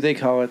 Do they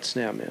call it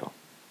snail mail?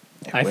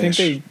 I think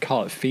they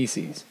call it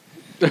feces.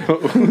 I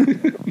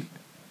think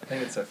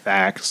it's a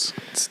fax.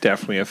 It's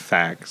definitely a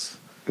fax.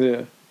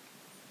 Yeah.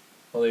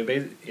 Well,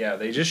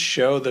 they just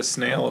show the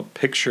snail a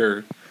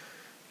picture,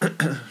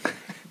 and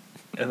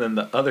then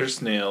the other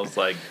snail's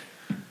like,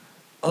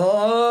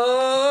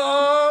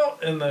 oh,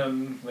 and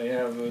then they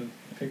have a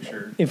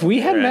picture. If we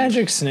had Orange.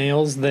 magic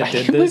snails that I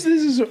did can't believe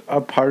this, this is a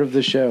part of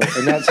the show,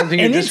 and not something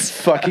you're And just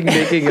fucking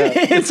making up.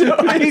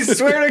 I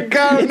swear to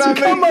God, I'm it's not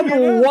come up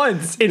making it up.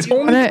 once. It's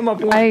only come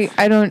up once.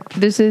 I don't.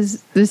 This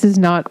is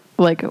not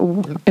like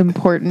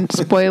important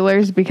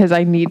spoilers because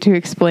I need to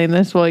explain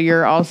this while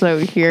you're also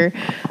here.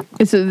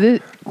 So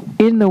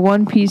in the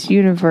One Piece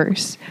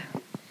universe,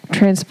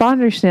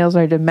 transponder snails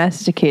are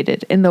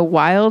domesticated. In the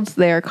wilds,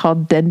 they are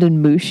called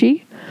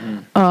dendenmushi.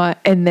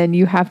 And then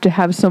you have to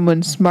have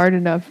someone smart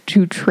enough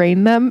to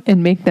train them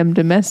and make them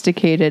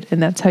domesticated,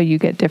 and that's how you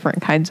get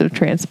different kinds of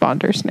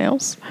transponder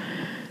snails.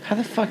 How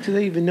the fuck do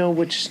they even know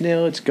which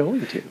snail it's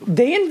going to?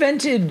 They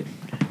invented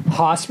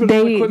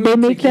hospital equipment they to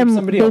make keep them-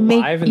 somebody they make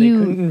alive, and you-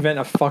 they couldn't invent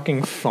a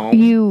fucking phone.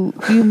 You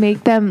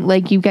make them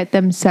like you get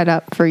them set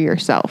up for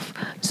yourself.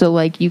 So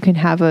like you can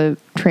have a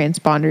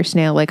transponder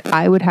snail. Like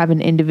I would have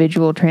an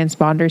individual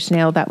transponder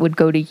snail that would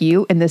go to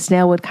you, and the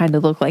snail would kind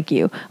of look like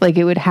you. Like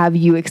it would have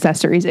you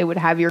accessories. It would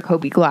have your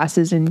Kobe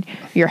glasses and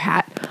your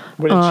hat.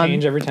 Would it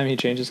change every time he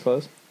changes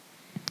clothes?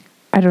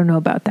 I don't know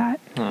about that,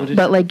 Would it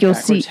but have like a you'll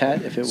backwards see.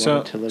 hat if it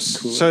wanted to look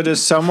cool. So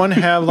does someone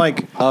have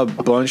like a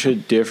bunch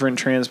of different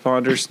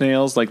transponder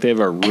snails? Like they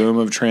have a room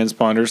of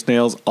transponder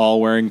snails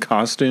all wearing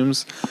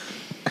costumes?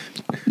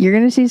 You're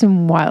gonna see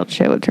some wild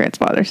shit with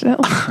transponder snails.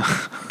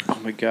 Oh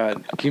my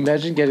god! Can you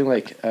imagine getting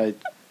like a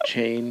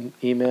chain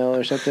email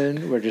or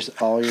something where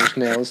just all your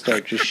snails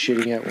start just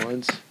shitting at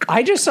once?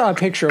 I just saw a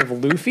picture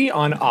of Luffy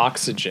on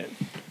oxygen.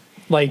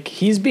 Like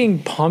he's being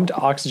pumped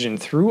oxygen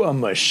through a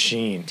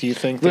machine. Do you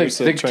think Look,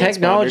 there's a the transponder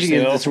technology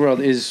in snail? this world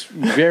is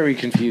very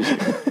confusing.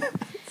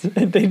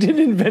 They didn't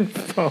invent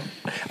phone.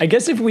 I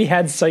guess if we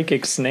had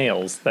psychic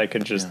snails that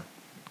could just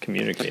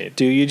communicate.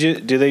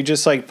 Do they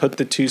just like put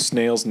the two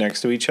snails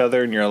next to each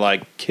other and you're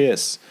like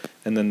kiss,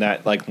 and then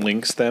that like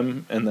links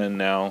them, and then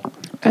now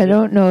I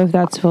don't know if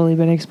that's fully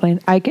been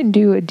explained. I can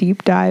do a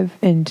deep dive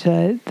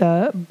into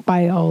the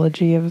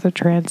biology of the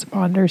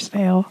transponder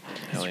snail.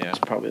 hell yeah, It's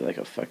probably like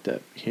a fucked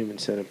up human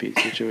centipede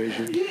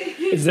situation.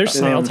 Is there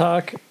snail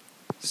talk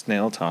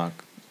snail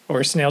talk.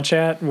 or snail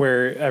chat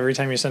where every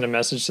time you send a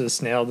message to the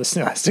snail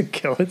has to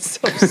kill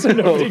itself so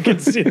nobody can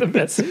see the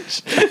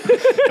message?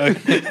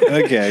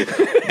 Okay.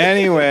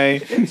 Anyway,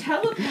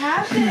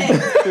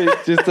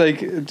 Telepathic. just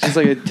like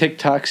a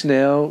TikTok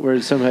snail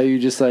where somehow you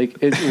just like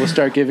it will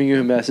start giving you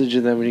a message,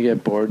 and then when you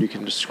get bored you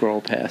can just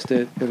scroll past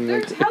it and They're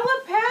like,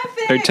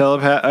 telepathic. They're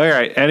telepath. All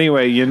right.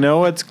 Anyway, you know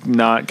what's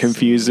not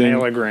confusing?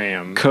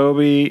 Snailogram.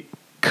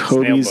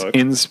 Koby's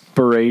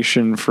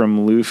inspiration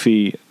from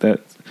Luffy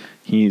that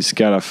he's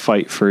got to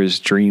fight for his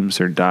dreams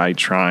or die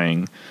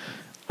trying.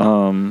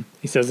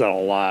 He says that a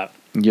lot.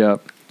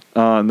 Yep.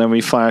 And then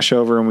we flash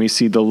over and we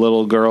see the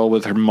little girl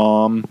with her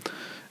mom,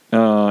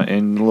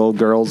 and the little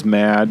girl's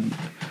mad.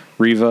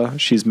 Riva,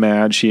 she's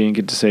mad. She didn't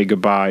get to say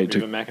goodbye to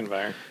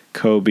McIntyre.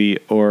 Koby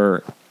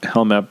or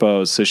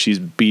Helmeppo, so she's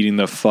beating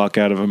the fuck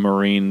out of a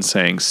Marine,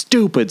 saying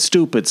stupid,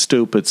 stupid,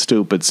 stupid,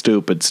 stupid,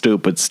 stupid,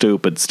 stupid,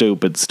 stupid,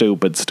 stupid,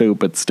 stupid, stupid,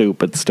 stupid,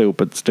 stupid,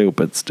 stupid,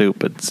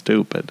 stupid,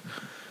 stupid,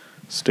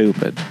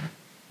 stupid,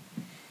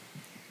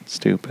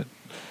 stupid.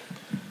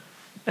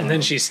 And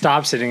then she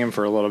stops hitting him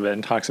for a little bit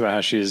and talks about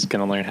how she's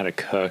going to learn how to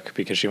cook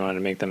because she wanted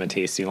to make them a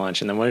tasty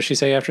lunch. And then what does she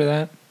say after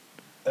that?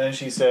 And then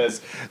she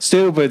says,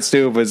 stupid,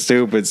 stupid,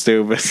 stupid,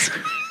 stupid.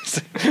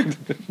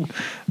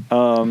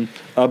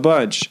 A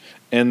bunch.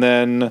 And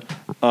then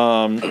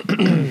I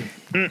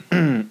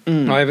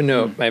have a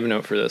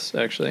note for this,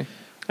 actually.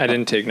 I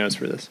didn't take notes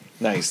for this.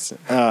 Nice.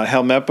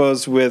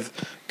 Helmeppo's with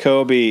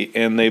Koby,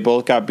 and they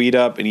both got beat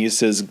up, and he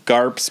says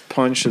Garp's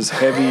punch is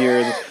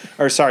heavier.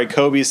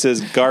 Koby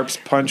says Garp's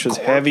punch was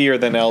heavier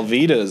than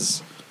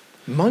Alvida's.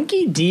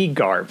 Monkey D.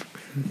 Garp.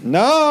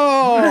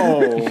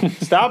 No!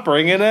 Stop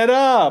bringing it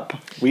up.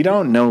 We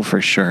don't know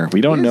for sure. We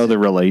don't know the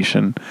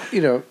relation.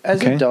 You know,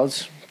 as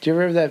adults, do you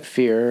ever have that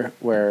fear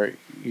where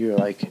you're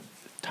like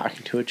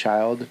talking to a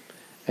child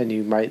and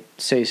you might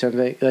say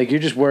something, like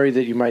you're just worried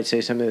that you might say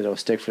something that'll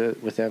stick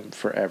with them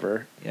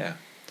forever? Yeah.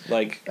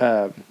 Like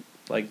the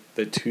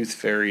Tooth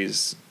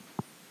Fairy's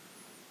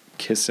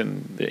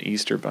kissing the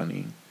Easter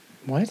Bunny.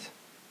 What?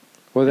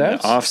 Well,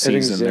 that's off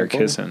season. They're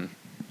kissing.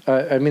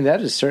 I mean,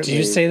 that is certainly. Do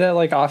you say that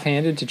like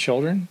offhanded to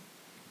children?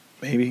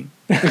 Maybe.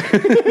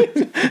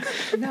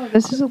 No,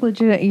 this is a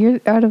legit.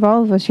 You're out of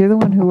all of us. You're the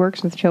one who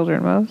works with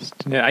children most.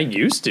 Yeah, I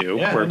used to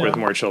work with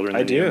more children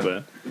than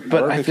you,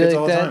 but I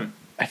feel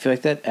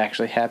like that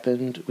actually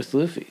happened with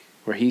Luffy,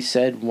 where he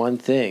said one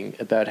thing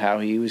about how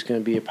he was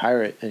going to be a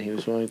pirate and he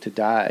was willing to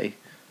die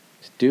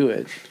to do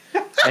it,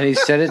 and he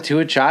said it to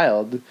a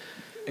child.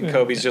 And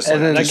Koby's just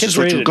and like, this is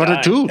what you gotta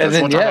do. And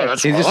then,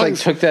 he just like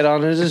took that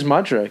on as his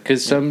mantra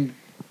because some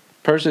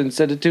person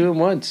said it to him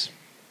once.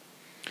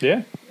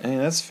 Yeah. Hey,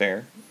 that's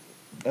fair.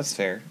 That's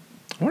fair.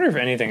 I wonder if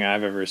anything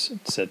I've ever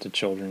said to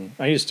children.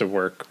 I used to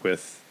work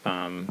with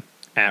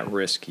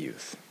at-risk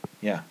youth.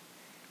 Yeah.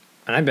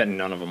 And I bet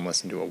none of them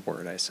listened to a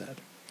word I said.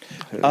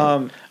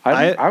 I'm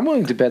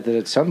willing to bet that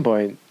at some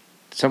point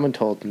someone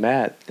told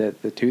Matt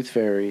that the Tooth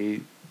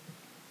Fairy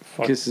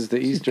kisses the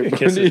Easter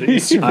Bunny.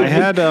 I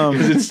had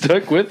it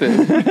stuck with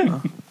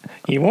it.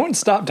 He won't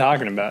stop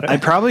talking about it. I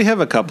probably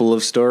have a couple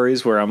of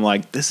stories where I'm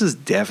like, this is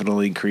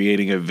definitely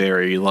creating a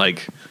very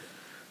like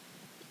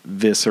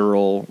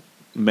visceral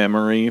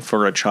memory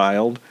for a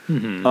child.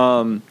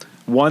 Mm-hmm.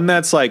 One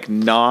that's like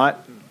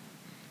not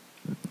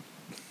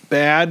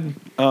bad.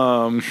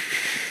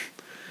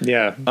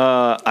 Yeah.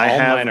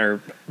 Mine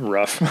are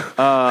rough.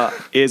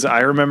 Is I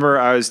remember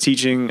I was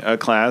teaching a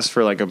class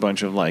for like a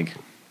bunch of like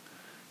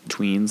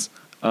tweens.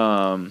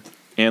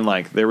 And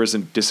like there was a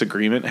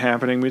disagreement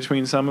happening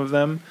between some of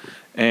them.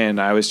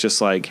 And I was just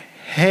like,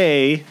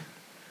 hey,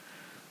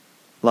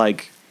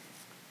 like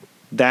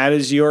that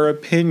is your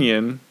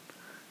opinion.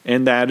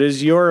 And that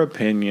is your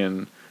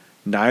opinion.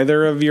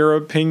 Neither of your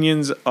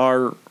opinions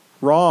are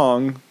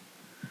wrong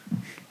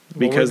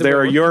because they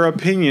are your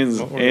opinions.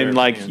 And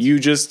like you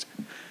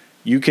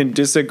can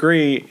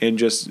disagree and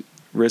just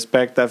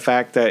respect the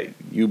fact that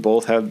you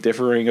both have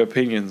differing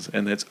opinions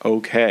and that's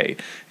okay.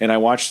 And I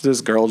watched this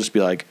girl just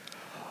be like,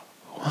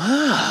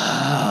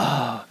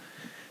 wow.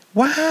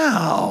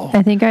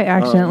 I think I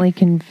accidentally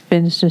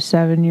convinced a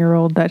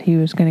 7-year-old that he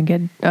was going to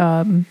get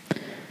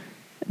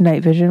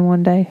night vision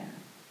one day.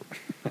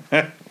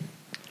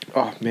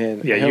 Oh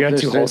man! Yeah, you got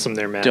too wholesome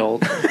there, man. Sorry,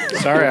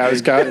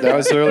 that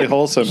was really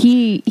wholesome.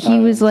 He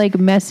was like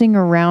messing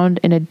around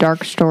in a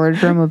dark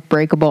storage room of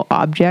breakable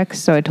objects.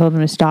 So I told him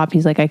to stop.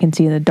 He's like, I can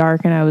see in the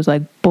dark, and I was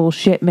like,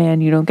 bullshit, man.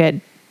 You don't get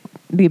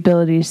the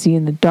ability to see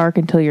in the dark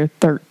until you're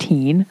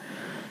 13.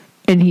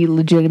 And he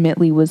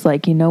legitimately was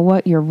like, you know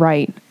what? You're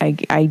right. I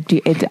do.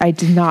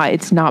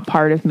 It's not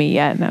part of me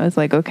yet. And I was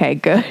like, okay,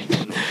 good.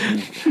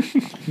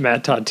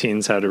 Matt taught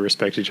teens how to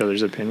respect each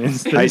other's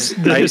opinions.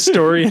 The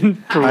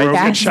historian broke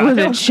a child.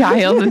 The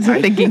child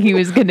into thinking he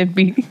was going to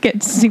get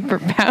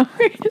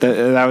superpowered.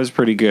 That was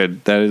pretty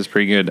good. That is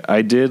pretty good.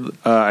 I do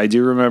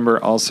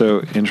remember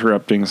also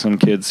interrupting some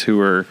kids who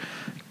were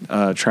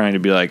trying to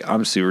be like,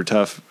 I'm super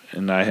tough.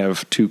 And I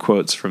have 2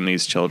 quotes from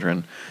these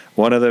children.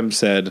 One of them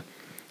said,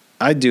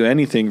 I'd do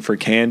anything for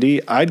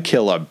candy. I'd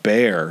kill a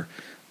bear.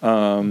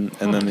 And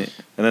then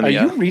are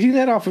you reading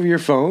that off of your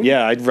phone?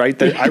 Yeah, I'd write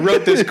that. I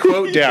wrote this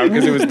quote down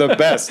because it was the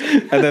best.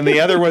 And then the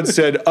other one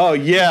said, "Oh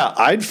yeah,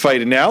 I'd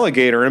fight an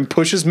alligator and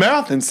push his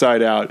mouth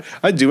inside out.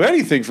 I'd do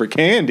anything for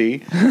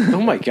candy."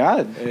 Oh my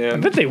god! I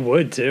bet they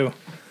would too.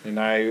 And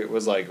I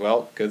was like,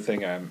 "Well, good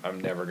thing I'm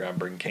never gonna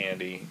bring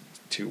candy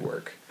to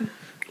work."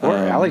 Or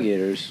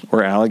alligators.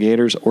 Or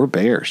alligators or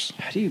bears.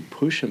 How do you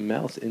push a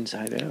mouth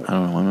inside out? I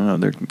don't know.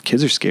 Their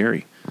kids are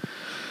scary.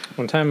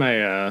 One time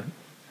I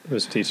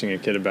was teaching a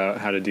kid about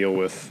how to deal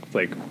with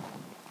like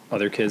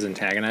other kids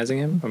antagonizing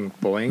him and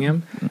bullying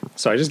him.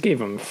 So I just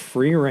gave him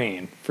free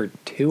rein for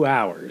 2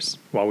 hours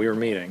while we were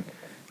meeting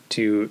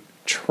to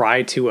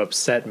try to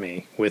upset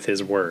me with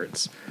his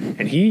words.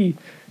 And he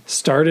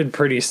started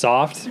pretty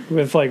soft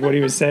with like what he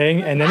was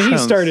saying, and then he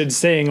started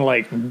saying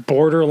like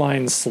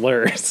borderline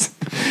slurs.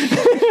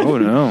 Oh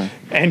no.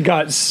 And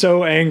got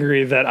so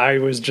angry that I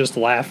was just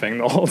laughing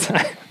the whole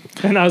time.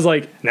 And I was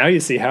like, now you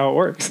see how it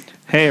works.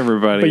 Hey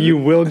everybody. But you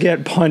will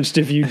get punched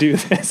if you do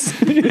this.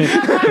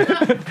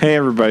 Hey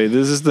everybody,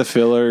 this is the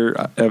filler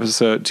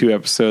episode, 2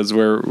 episodes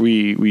where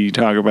we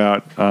talk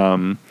about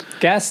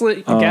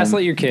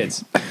gaslight your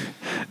kids.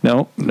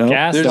 No.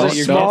 Gaslight There's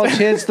a small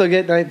chance they'll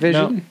get night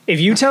vision. No. If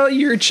you tell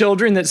your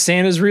children that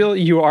Santa's real,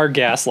 you are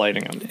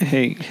gaslighting them.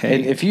 Hey.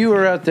 And if you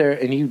are out there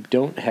and you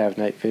don't have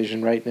night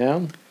vision right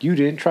now, you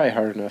didn't try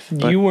hard enough.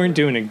 You weren't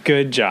doing a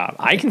good job.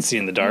 I can see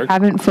in the dark.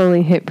 Haven't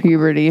fully hit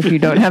puberty if you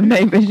don't have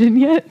night vision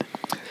yet.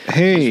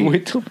 Hey. Just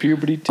wait till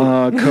puberty too.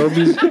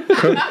 Koby's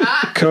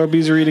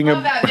reading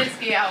Love that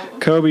whiskey out.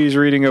 Koby's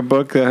reading a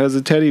book that has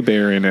a teddy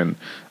bear in it.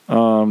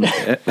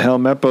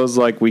 Helmeppo's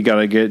like, we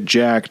gotta get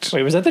jacked.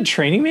 Wait, was that the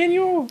training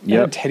manual? That Yep.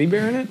 had a teddy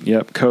bear in it?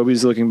 Yep.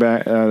 Koby's looking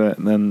back at it,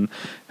 and then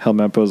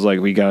Helmeppo's like,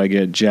 we gotta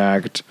get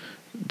jacked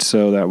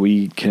so that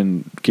we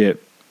can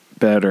get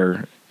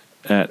better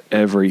at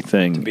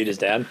everything. To beat his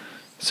dad?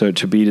 So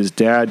to beat his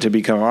dad, to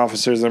become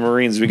officers of the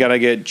Marines, we gotta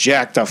get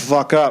jacked the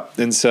fuck up.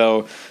 And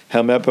so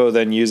Helmeppo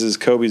then uses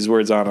Koby's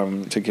words on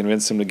him to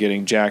convince him that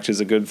getting jacked is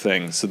a good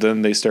thing. So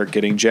then they start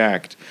getting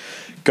jacked.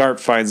 Garp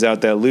finds out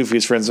that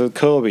Luffy's friends with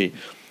Koby.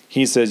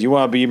 He says, you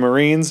want to be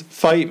Marines?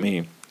 Fight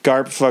me.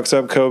 Garp fucks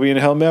up Koby and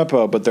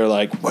Helmeppo, but they're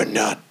like, we're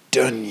not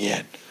done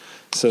yet.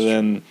 So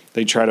then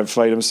they try to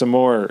fight him some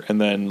more,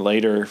 and then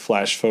later,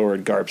 flash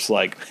forward, Garp's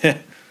like,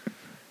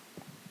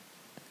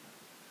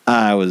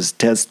 I was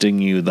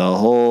testing you the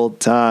whole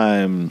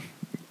time.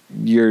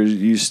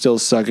 You still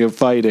suck at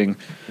fighting.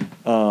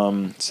 So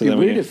It'd be then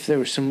weird if there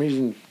was some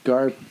reason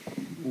Garp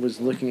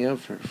was looking out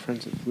for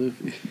friends of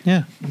Luffy.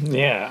 yeah.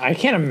 Yeah, I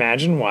can't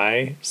imagine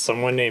why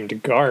someone named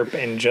Garp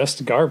and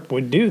just Garp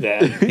would do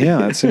that. Yeah,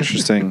 that's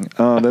interesting.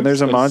 Then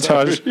there's a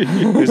montage.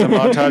 There's a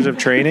montage of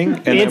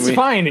training. And It's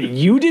fine.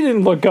 You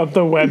didn't look up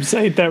the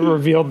website that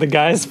revealed the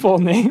guy's full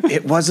name.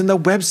 It wasn't the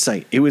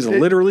website. It was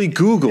literally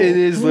Google. It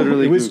is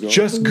literally It was Google.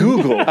 just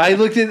Google. I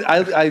looked at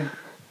I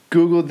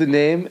Googled the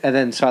name and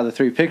then saw the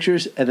 3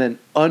 pictures, and then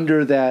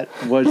under that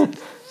was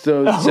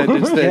the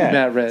sentence that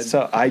Matt read.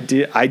 So I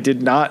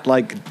did not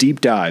like deep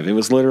dive. It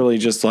was literally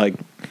just like,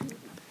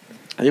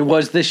 It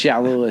was the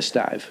shallowest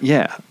dive.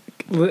 yeah.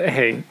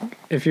 Hey,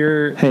 if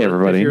you're... Hey,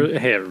 everybody.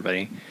 Hey,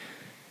 everybody.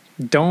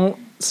 Don't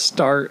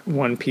start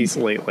One Piece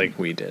late like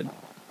we did.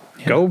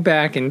 Yeah. Go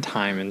back in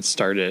time and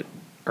start it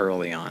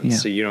early on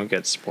so you don't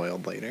get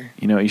spoiled later.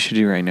 You know what you should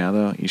do right now,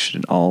 though? You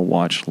should all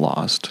watch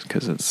Lost,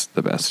 because it's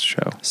the best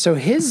show. So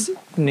his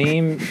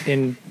name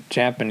in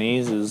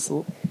Japanese is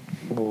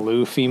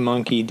Luffy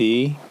Monkey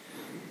D.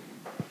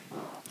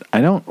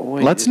 I don't...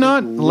 Wait, let's is it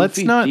not...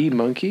 Luffy D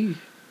Monkey?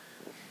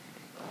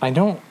 I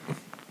don't...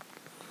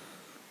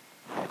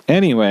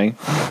 Anyway,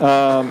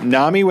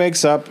 Nami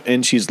wakes up,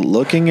 and she's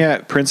looking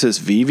at Princess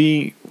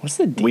Vivi. What's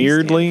the D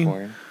weirdly.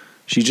 stand for?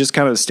 She's just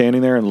kind of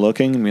standing there and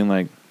looking and being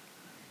like...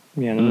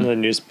 Yeah, and the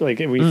news, like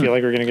we feel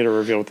like we're gonna get a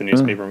reveal with the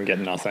newspaper and we get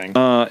nothing.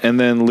 And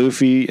then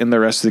Luffy and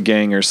the rest of the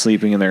gang are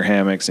sleeping in their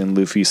hammocks, and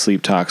Luffy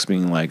sleep talks,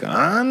 being like,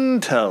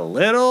 "On to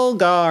Little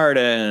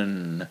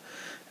Garden,"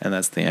 and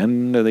that's the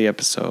end of the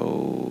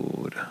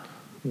episode.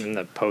 In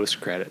the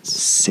post credits,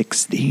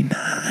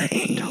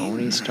 69.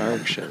 Tony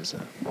Stark shows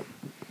up.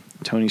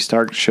 Tony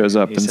Stark shows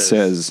up and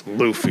says,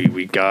 "Luffy,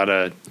 we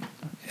gotta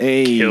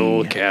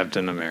kill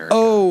Captain America."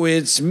 Oh,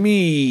 it's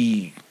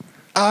me,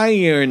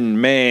 Iron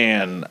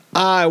Man.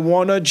 I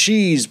want a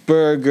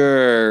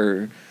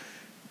cheeseburger.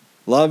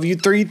 Love you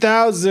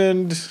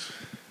 3000.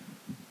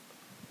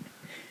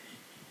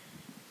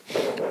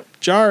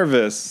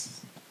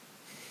 Jarvis.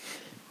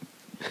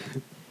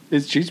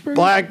 Is cheeseburger?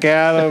 Black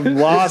Adam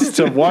lost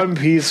to One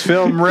Piece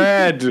Film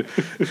Red.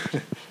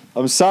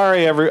 I'm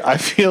sorry, I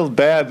feel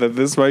bad that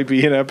this might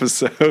be an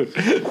episode.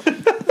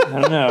 I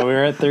don't know.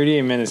 We're at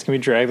 38 minutes. Can we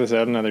drag this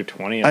out another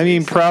 20? I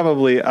mean,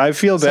 probably. I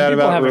feel bad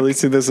about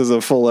releasing this as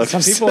a full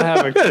episode. Some people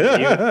have a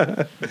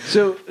commute.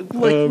 So,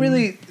 like,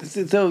 really,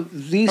 though,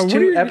 these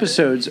 2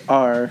 episodes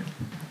are,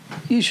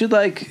 you should,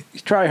 like,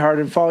 try hard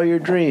and follow your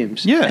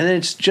dreams. Yeah. And then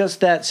it's just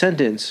that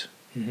sentence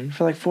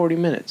for, like, 40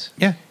 minutes.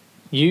 Yeah.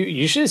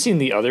 You should have seen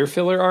the other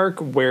filler arc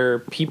where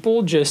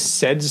people just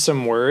said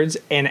some words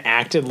and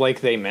acted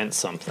like they meant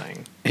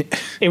something.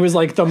 It was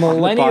like the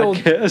millennial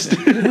podcast.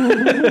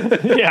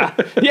 yeah.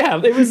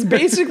 It was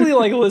basically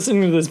like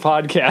listening to this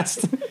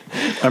podcast.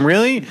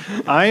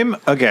 I'm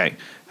okay.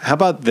 How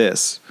about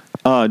this?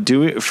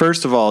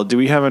 First of all, do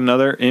we have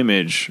another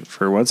image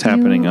for what's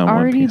happening on One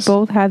already Piece?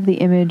 both have the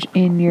image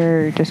in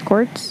your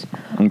Discords.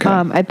 Okay.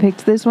 I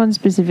picked this one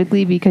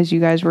specifically because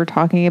you guys were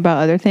talking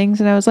about other things,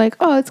 and I was like,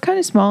 oh, it's kind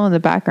of small in the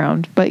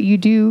background, but you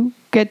do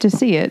get to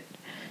see it.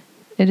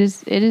 It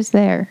is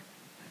there.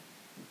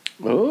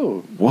 Oh.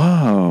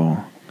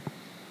 Whoa.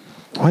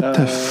 What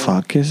the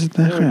fuck is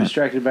that? I'm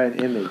distracted by an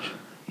image.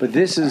 But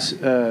this is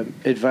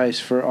advice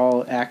for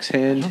all axe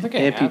hand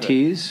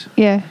amputees.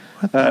 Yeah.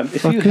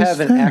 If you have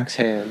an axe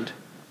hand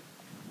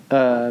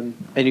and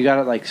you got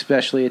it like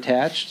specially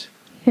attached,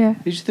 Yeah.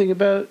 you should think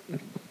about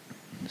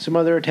some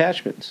other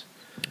attachments.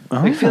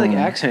 I feel like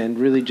axe hand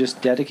really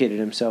just dedicated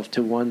himself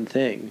to one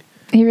thing.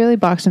 He really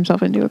boxed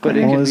himself into a But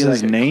corner. it What could was be like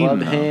his a name, club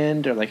though?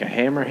 hand or like a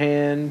hammer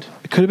hand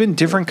It could have been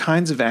different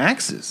kinds of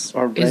axes.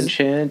 or wrench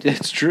hand.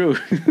 It's true.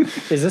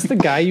 Is this the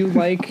guy you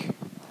like?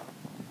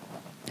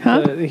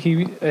 Huh?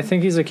 I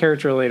think he's a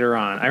character later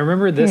on. I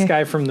remember this Yeah.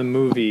 guy from the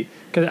movie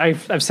because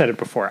I've said it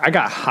before. I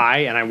got high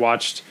and I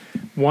watched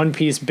One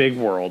Piece Big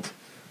World.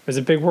 Was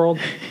it Big World?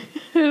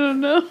 I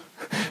don't know.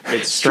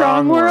 It's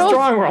Strong World?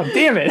 Strong World.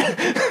 Damn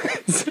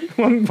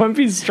it. One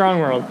Piece Strong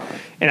World.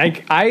 And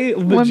I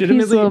One Piece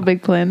legitimately Little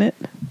Big Planet.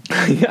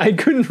 I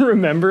couldn't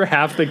remember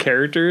half the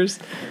characters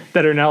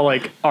that are now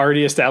like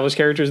already established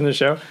characters in the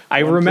show. I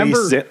remember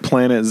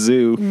Planet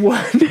Zoo.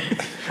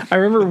 I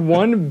remember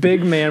one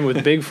big man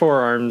with big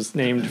forearms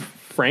named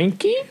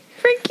Frankie.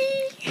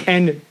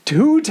 And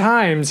 2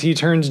 times he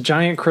turns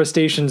giant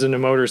crustaceans into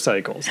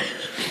motorcycles.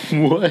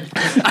 What?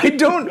 I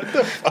don't.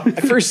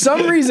 For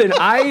some reason,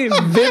 I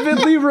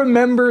vividly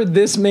remember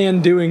this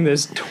man doing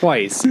this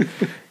twice.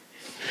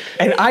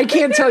 And I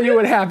can't tell you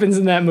what happens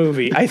in that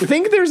movie. I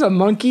think there's a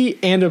monkey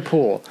and a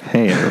pool.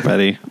 Hey,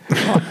 everybody.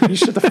 Oh, you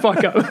shut the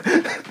fuck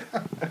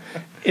up.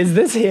 Is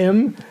this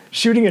him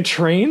shooting a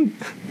train?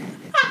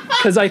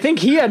 Because I think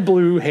he had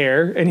blue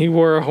hair and he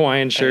wore a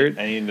Hawaiian shirt.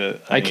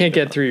 I can't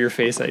get through your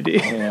face ID.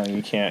 No,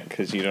 you can't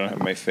because you don't have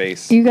my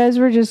face. You guys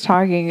were just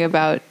talking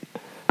about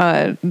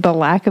the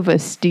lack of a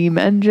steam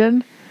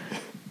engine.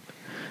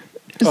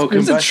 Oh,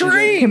 It's a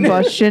train.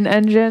 Combustion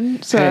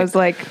engine. So I was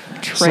like,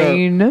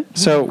 train.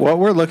 So what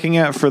we're looking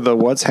at for the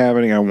what's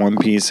happening on One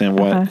Piece and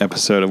what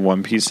episode of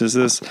One Piece is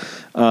this?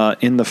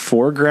 In the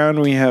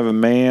foreground, we have a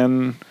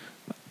man.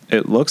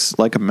 It looks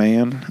like a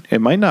man.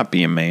 It might not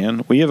be a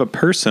man. We have a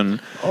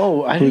person.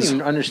 Oh, I didn't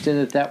even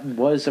understand that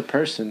was a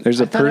person. There's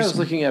a I thought I was person-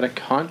 looking at a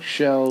conch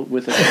shell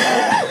with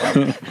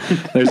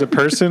a... There's a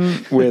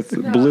person with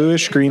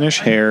bluish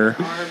greenish hair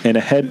and a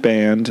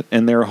headband,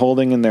 and they're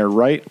holding in their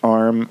right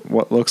arm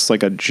what looks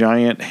like a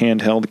giant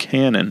handheld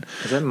cannon.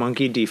 Is that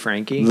Monkey D.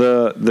 Frankie?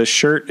 The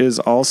shirt is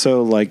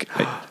also like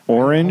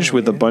orange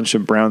with a bunch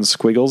of brown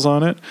squiggles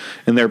on it,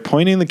 and they're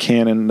pointing the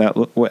cannon at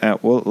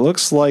what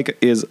looks like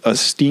is a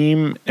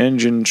steam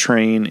engine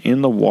train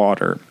in the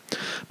water.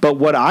 But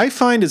what I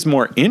find is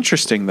more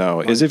interesting,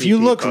 though, is if you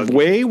look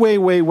way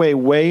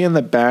in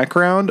the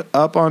background,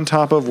 up on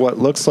top of what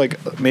looks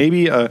like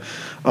maybe a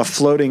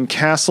floating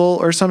castle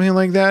or something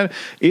like that,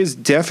 is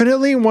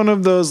definitely one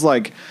of those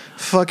like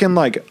fucking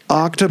like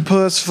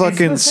octopus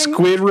fucking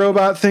squid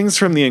robot things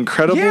from The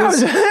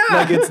Incredibles.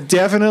 Like it's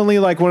definitely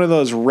like one of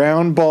those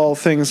round ball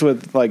things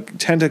with like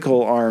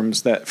tentacle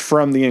arms that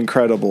from The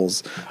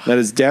Incredibles that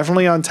is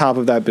definitely on top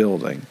of that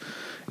building.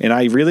 And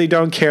I really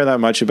don't care that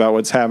much about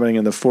what's happening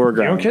in the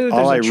foreground.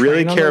 All I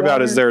really care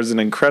about is there's an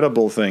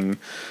incredible thing.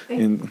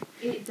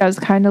 It does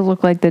kind of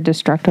look like the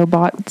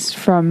Destructobots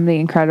from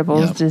The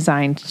Incredibles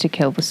designed to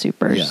kill the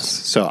supers. Yes.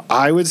 So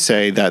I would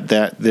say that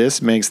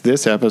this makes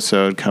this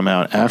episode come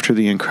out after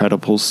the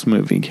Incredibles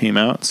movie came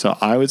out. So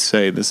I would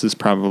say this is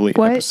probably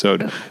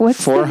episode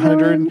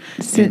 400.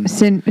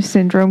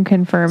 Syndrome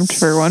confirmed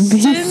for One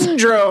Piece.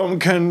 Syndrome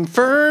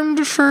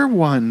confirmed for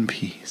One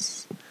Piece.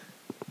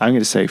 I'm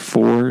going to say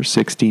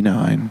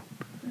 469.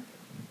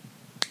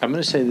 I'm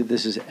going to say that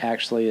this is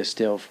actually a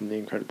still from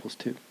The Incredibles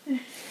 2.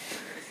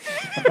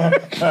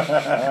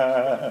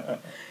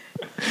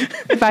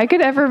 If I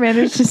could ever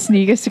manage to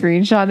sneak a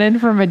screenshot in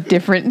from a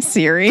different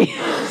series.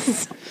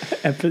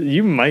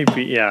 You might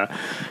be, yeah.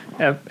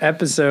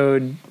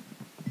 Episode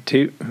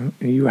 2.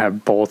 You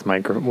have both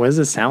micro. What does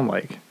it sound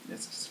like?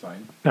 It's just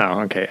fine. Oh,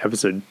 okay.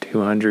 Episode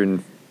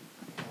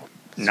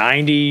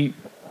 290.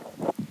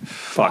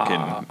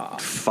 Fucking.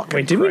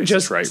 Wait, didn't we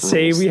just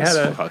say we had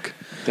a? Fuck.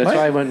 That's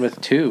why I went with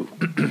 2.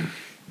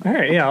 All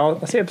right, yeah.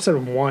 I'll say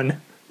episode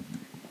 1.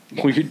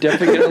 Well, you're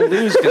definitely going to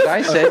lose because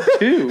I said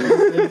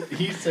 2.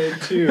 He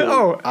said 2.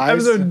 Oh,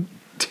 episode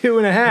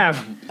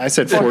 2.5. I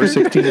said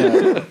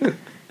 469.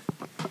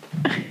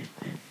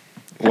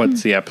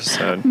 What's the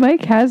episode?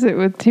 Mike has it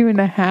with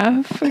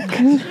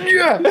 2.5.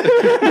 Yeah.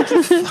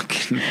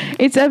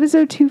 It's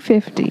episode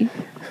 250.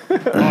 Oh,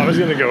 I was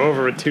gonna go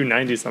over with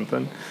 290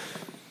 something.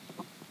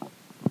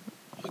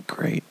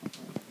 Great.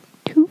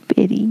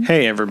 250.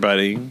 Hey,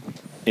 everybody.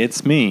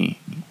 It's me,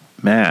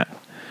 Matt.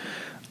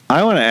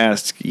 I want to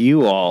ask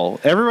you all,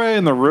 everybody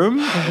in the room,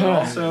 and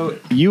also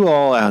you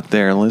all out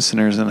there,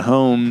 listeners at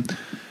home,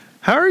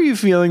 How are you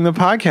feeling the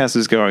podcast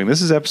is going?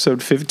 This is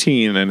episode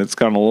 15, and it's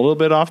gone a little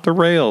bit off the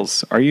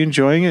rails. Are you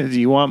enjoying it? Do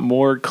you want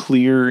more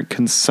clear,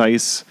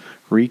 concise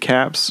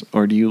recaps,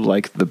 or do you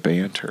like the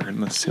banter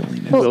and the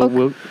silliness?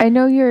 Well, I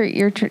know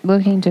you're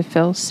looking to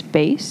fill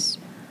space.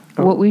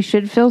 Oh. What we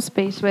should fill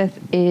space with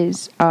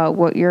is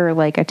what your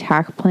like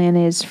attack plan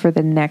is for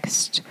the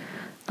next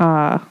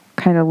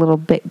kind of little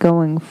bit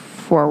going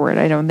forward.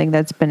 I don't think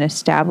that's been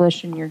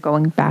established, and you're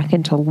going back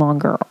into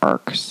longer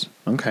arcs.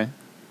 Okay.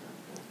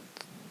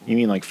 You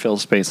mean like fill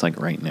space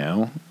like right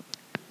now?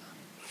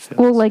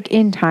 Like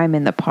in time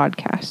in the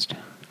podcast.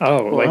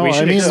 Oh, like we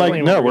should. I mean,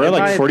 like no, we're at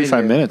like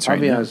 45 minutes right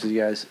now. I'll be honest with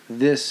you guys.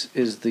 This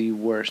is the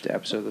worst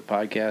episode of the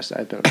podcast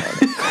I've been a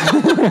part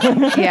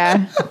of.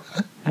 Yeah.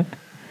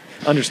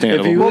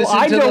 Understandable. If you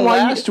listen to the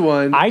last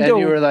one and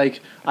you were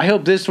like, I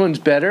hope this one's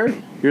better,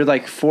 you're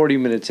like 40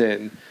 minutes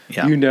in.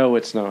 Yeah. You know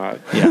it's not.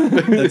 Yeah,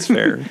 that's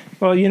fair.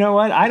 Well, you know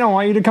what? I don't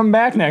want you to come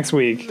back next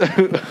week.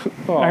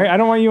 I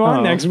don't want you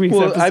on next week's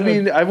episode. I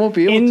mean, I won't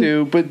be able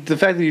to, but the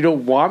fact that you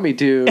don't want me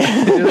to,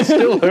 it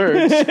still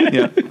hurts.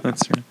 Yeah,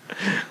 that's true.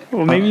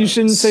 Well, maybe you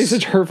shouldn't say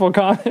such hurtful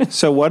comments.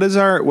 So what's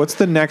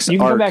the next arc? You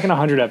can come back in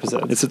 100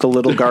 episodes. Is it the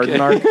Little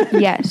Garden arc?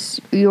 Yes.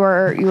 You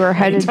are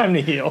headed time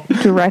to heal.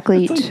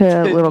 Directly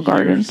to Little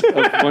Garden.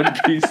 Of One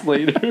Piece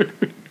later.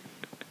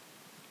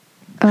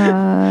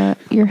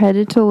 You're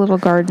headed to Little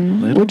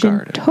Garden, which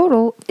in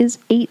total is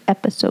 8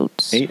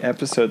 episodes. 8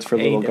 episodes for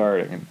Little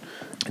Garden.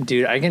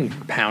 Dude, I can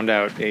pound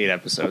out 8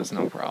 episodes,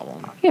 no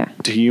problem. Yeah.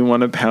 Do you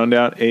want to pound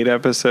out 8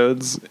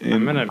 episodes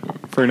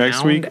for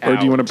next week? Or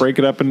do you want to break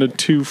it up into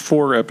 2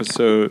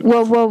 4-episode?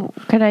 Well,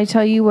 can I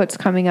tell you what's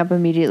coming up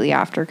immediately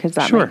after? Because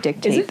that might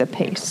dictate the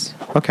pace.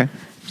 Okay.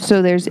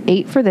 So there's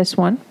 8 for this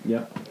one.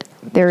 Yep.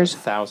 There's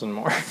 1,000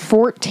 more.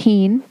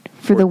 14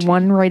 for the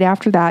one right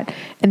after that.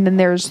 And then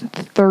there's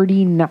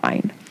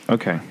 39.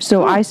 Okay.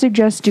 So I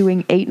suggest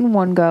doing 8 in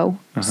one go,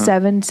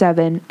 7,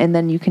 and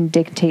then you can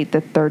dictate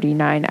the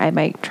 39. I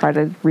might try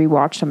to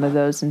rewatch some of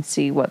those and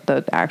see what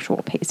the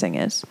actual pacing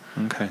is.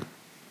 Okay.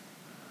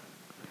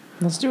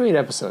 Let's do 8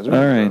 episodes. All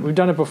right. We've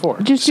done it before.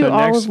 Just do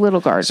all of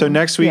Little Garden. So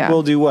next week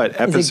we'll do what?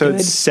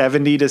 Episodes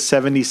 70 to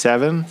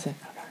 77?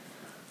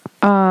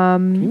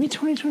 Can you meet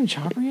 2020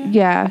 Chopper yet?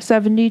 Yeah,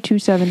 70 to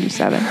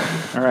 77.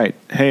 All right.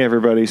 Hey,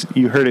 everybody.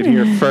 You heard it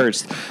here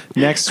first.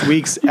 Next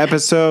week's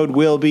episode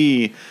will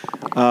be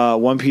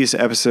One Piece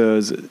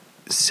episodes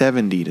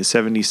 70 to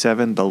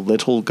 77, the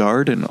Little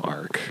Garden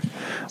arc.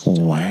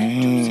 Wow.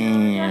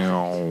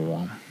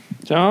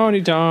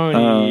 Tony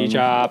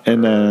Chopper.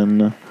 And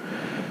then...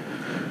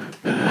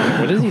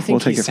 what does he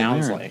think he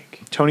sounds like?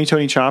 Tony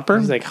Chopper?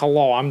 He's like,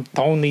 hello, I'm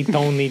Tony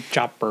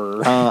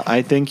Chopper.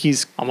 I think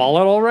I'm a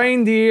little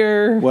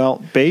reindeer.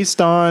 Well, based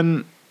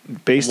on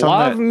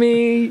Love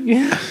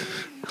me.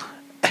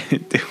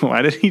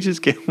 Why did he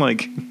just get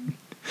like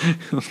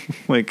a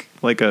fucking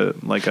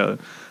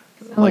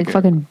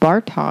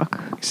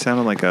Bartok? He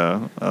sounded like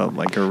a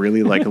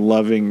really like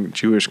loving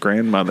Jewish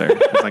grandmother.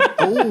 It's like,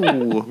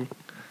 oh,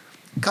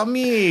 come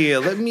here,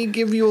 let me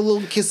give you a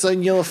little kiss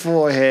on your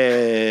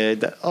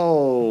forehead.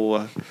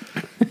 Oh.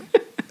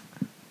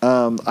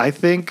 I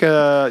think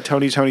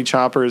Tony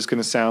Chopper is going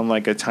to sound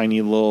like a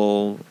tiny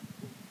little,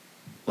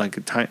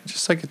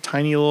 just like a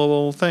tiny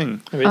little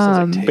thing.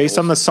 Based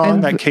on the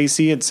song that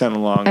KC had sent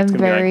along. I'm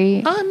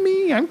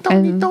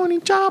Tony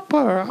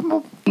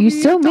Chopper. You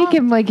still make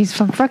him like he's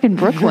from fucking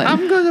Brooklyn.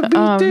 I'm going to be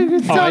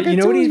you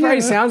know what he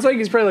probably sounds like?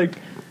 He's probably like,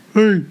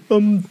 hey,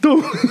 I'm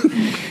Tony.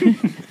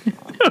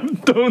 I'm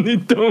Tony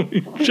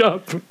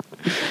Chopper.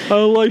 I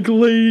like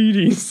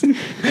ladies.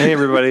 Hey,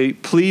 everybody,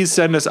 please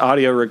send us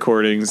audio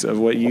recordings of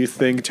what you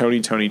think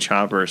Tony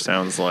Chopper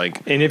sounds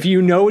like. And if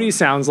you know what he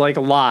sounds like,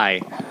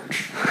 lie.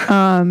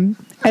 I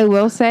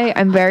will say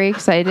I'm very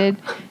excited.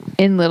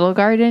 In Little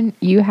Garden,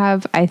 you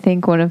have, I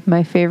think, one of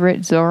my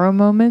favorite Zoro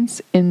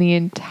moments in the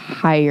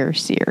entire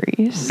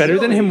series. Better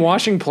than him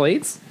washing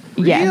plates?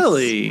 Yes.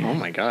 Really? Oh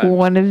my god!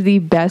 One of the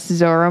best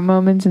Zoro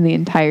moments in the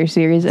entire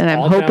series, and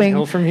I'm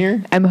hoping from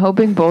here. I'm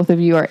hoping both of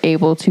you are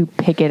able to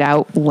pick it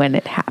out when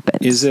it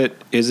happens. Is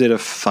it a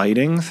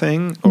fighting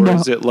thing, or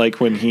is it like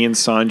when he and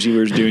Sanji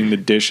were doing the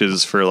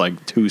dishes for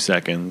like 2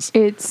 seconds?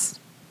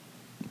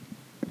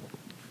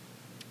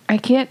 I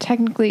can't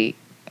technically.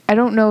 I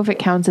don't know if it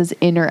counts as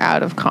in or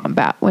out of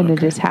combat when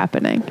it is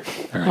happening.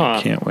 All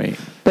right, can't wait.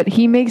 But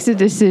he makes a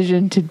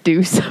decision to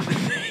do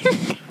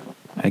something.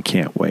 I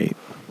can't wait.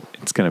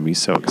 It's going to be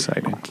so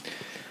exciting.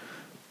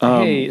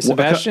 Hey,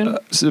 Sebastian?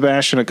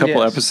 A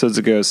couple episodes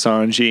ago,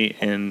 Sanji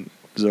and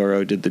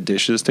Zoro did the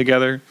dishes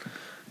together.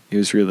 It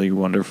was really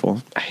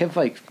wonderful. I have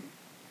like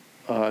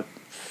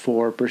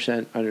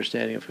 4%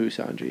 understanding of who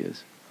Sanji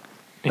is.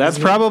 That's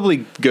probably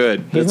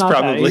good. That's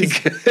probably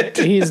good.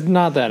 He's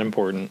not that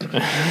important.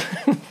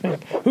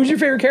 Who's your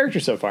favorite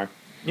character so far?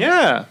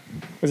 Yeah.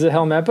 Is it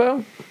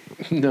Helmeppo?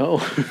 No.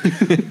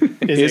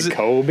 Is it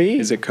Koby?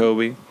 Is it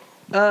Koby?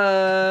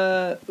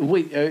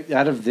 Wait,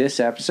 out of this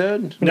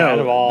episode? No, out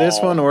of all,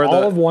 this one or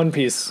all of One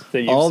Piece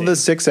that you've all seen. the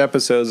 6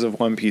 episodes of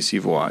One Piece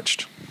you've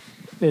watched.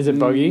 Is it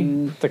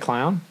Buggy the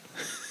clown?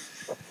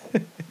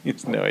 He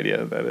has no idea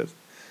who that is.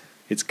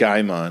 It's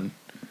Gaimon.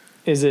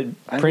 Is it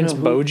Prince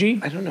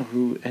Boji? I don't know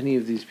who any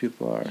of these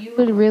people are. You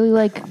would really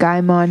like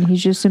Gaimon.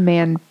 He's just a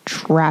man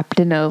trapped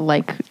in a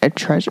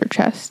treasure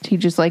chest. He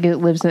just it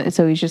lives in it,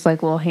 so he's just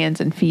little hands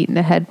and feet and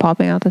a head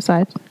popping out the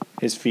sides.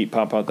 His feet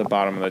pop out the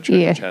bottom of the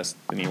treasure chest,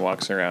 and he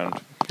walks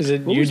around. Is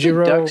it What was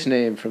the duck's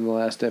name from the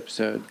last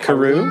episode?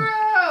 Karoo?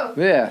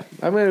 Yeah,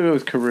 I'm gonna go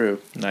with Karoo.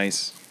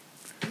 Nice.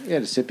 He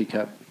had a sippy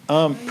cup.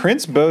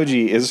 Prince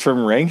Boji is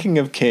from Ranking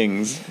of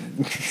Kings.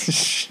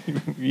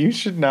 You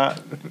should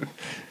not.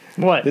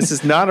 What? This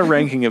is not a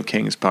Ranking of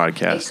Kings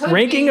podcast.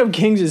 Ranking of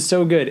Kings is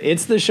so good.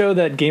 It's the show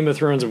that Game of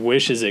Thrones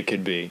wishes it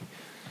could be.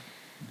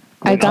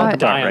 I got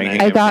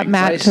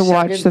Matt to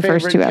watch the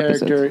first 2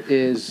 episodes. My character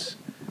is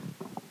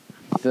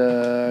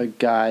the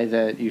guy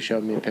that you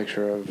showed me a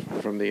picture of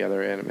from the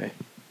other anime.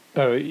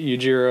 Oh,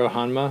 Yujiro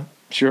Hanma?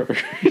 Sure.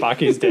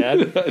 Baki's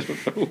dad? I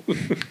don't know.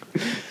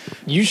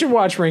 You should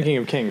watch Ranking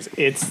of Kings.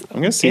 I'm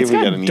gonna see if we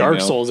get an Dark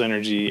email. Souls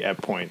energy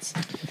at points.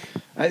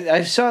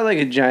 I saw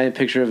a giant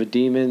picture of a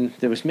demon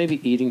that was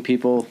maybe eating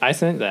people. I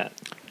sent that.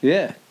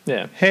 Yeah.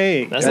 Yeah.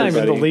 Hey, that's not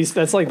even the least.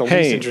 That's the least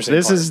interesting.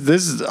 This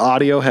is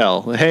audio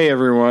hell. Hey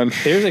everyone.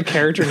 There's a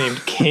character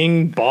named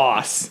King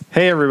Boss.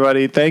 Hey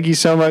everybody. Thank you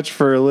so much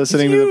for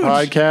listening to the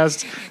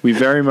podcast. We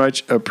very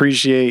much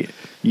appreciate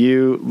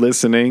you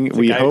listening.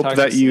 We hope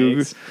that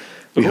you.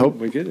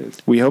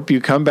 We hope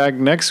you come back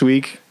next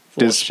week.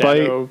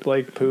 Despite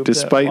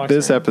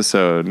this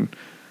episode.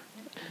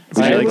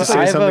 Would you like to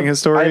say something,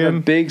 historian? I have a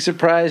big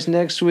surprise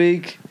next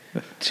week.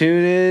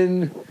 Tune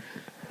in.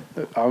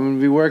 I'm going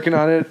to be working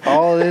on it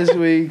all this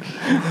week.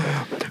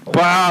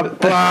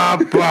 Bob.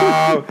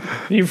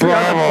 You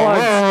forgot the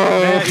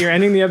plugs. Matt, you're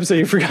ending the episode.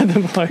 You forgot the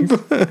plugs.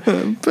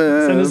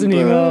 Send us an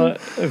email,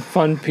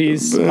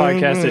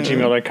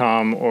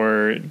 funpeacepodcast@gmail.com,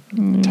 or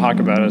talk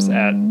about us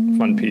at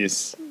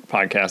Funpeace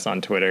Podcast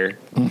on Twitter.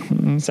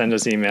 Send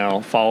us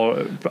email.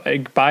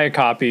 Buy a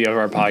copy of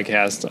our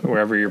podcast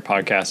wherever your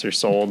podcasts are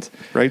sold.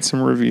 Write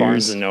some reviews.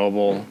 Barnes and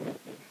Noble,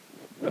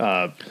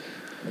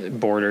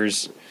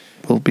 Borders.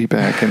 We'll be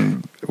back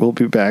next week.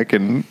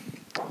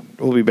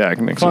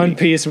 Fun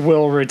Piece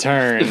will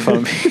return.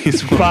 Fun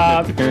Piece will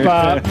return.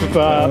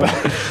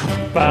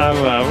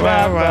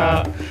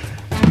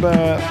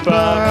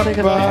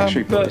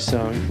 Backstreet Boys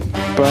song.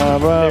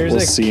 We'll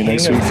see you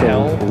next week for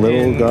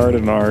Little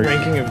Garden Art.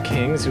 Ranking of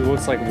Kings who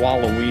looks like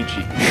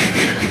Waluigi.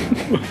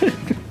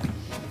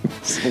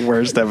 It's the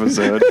worst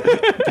episode.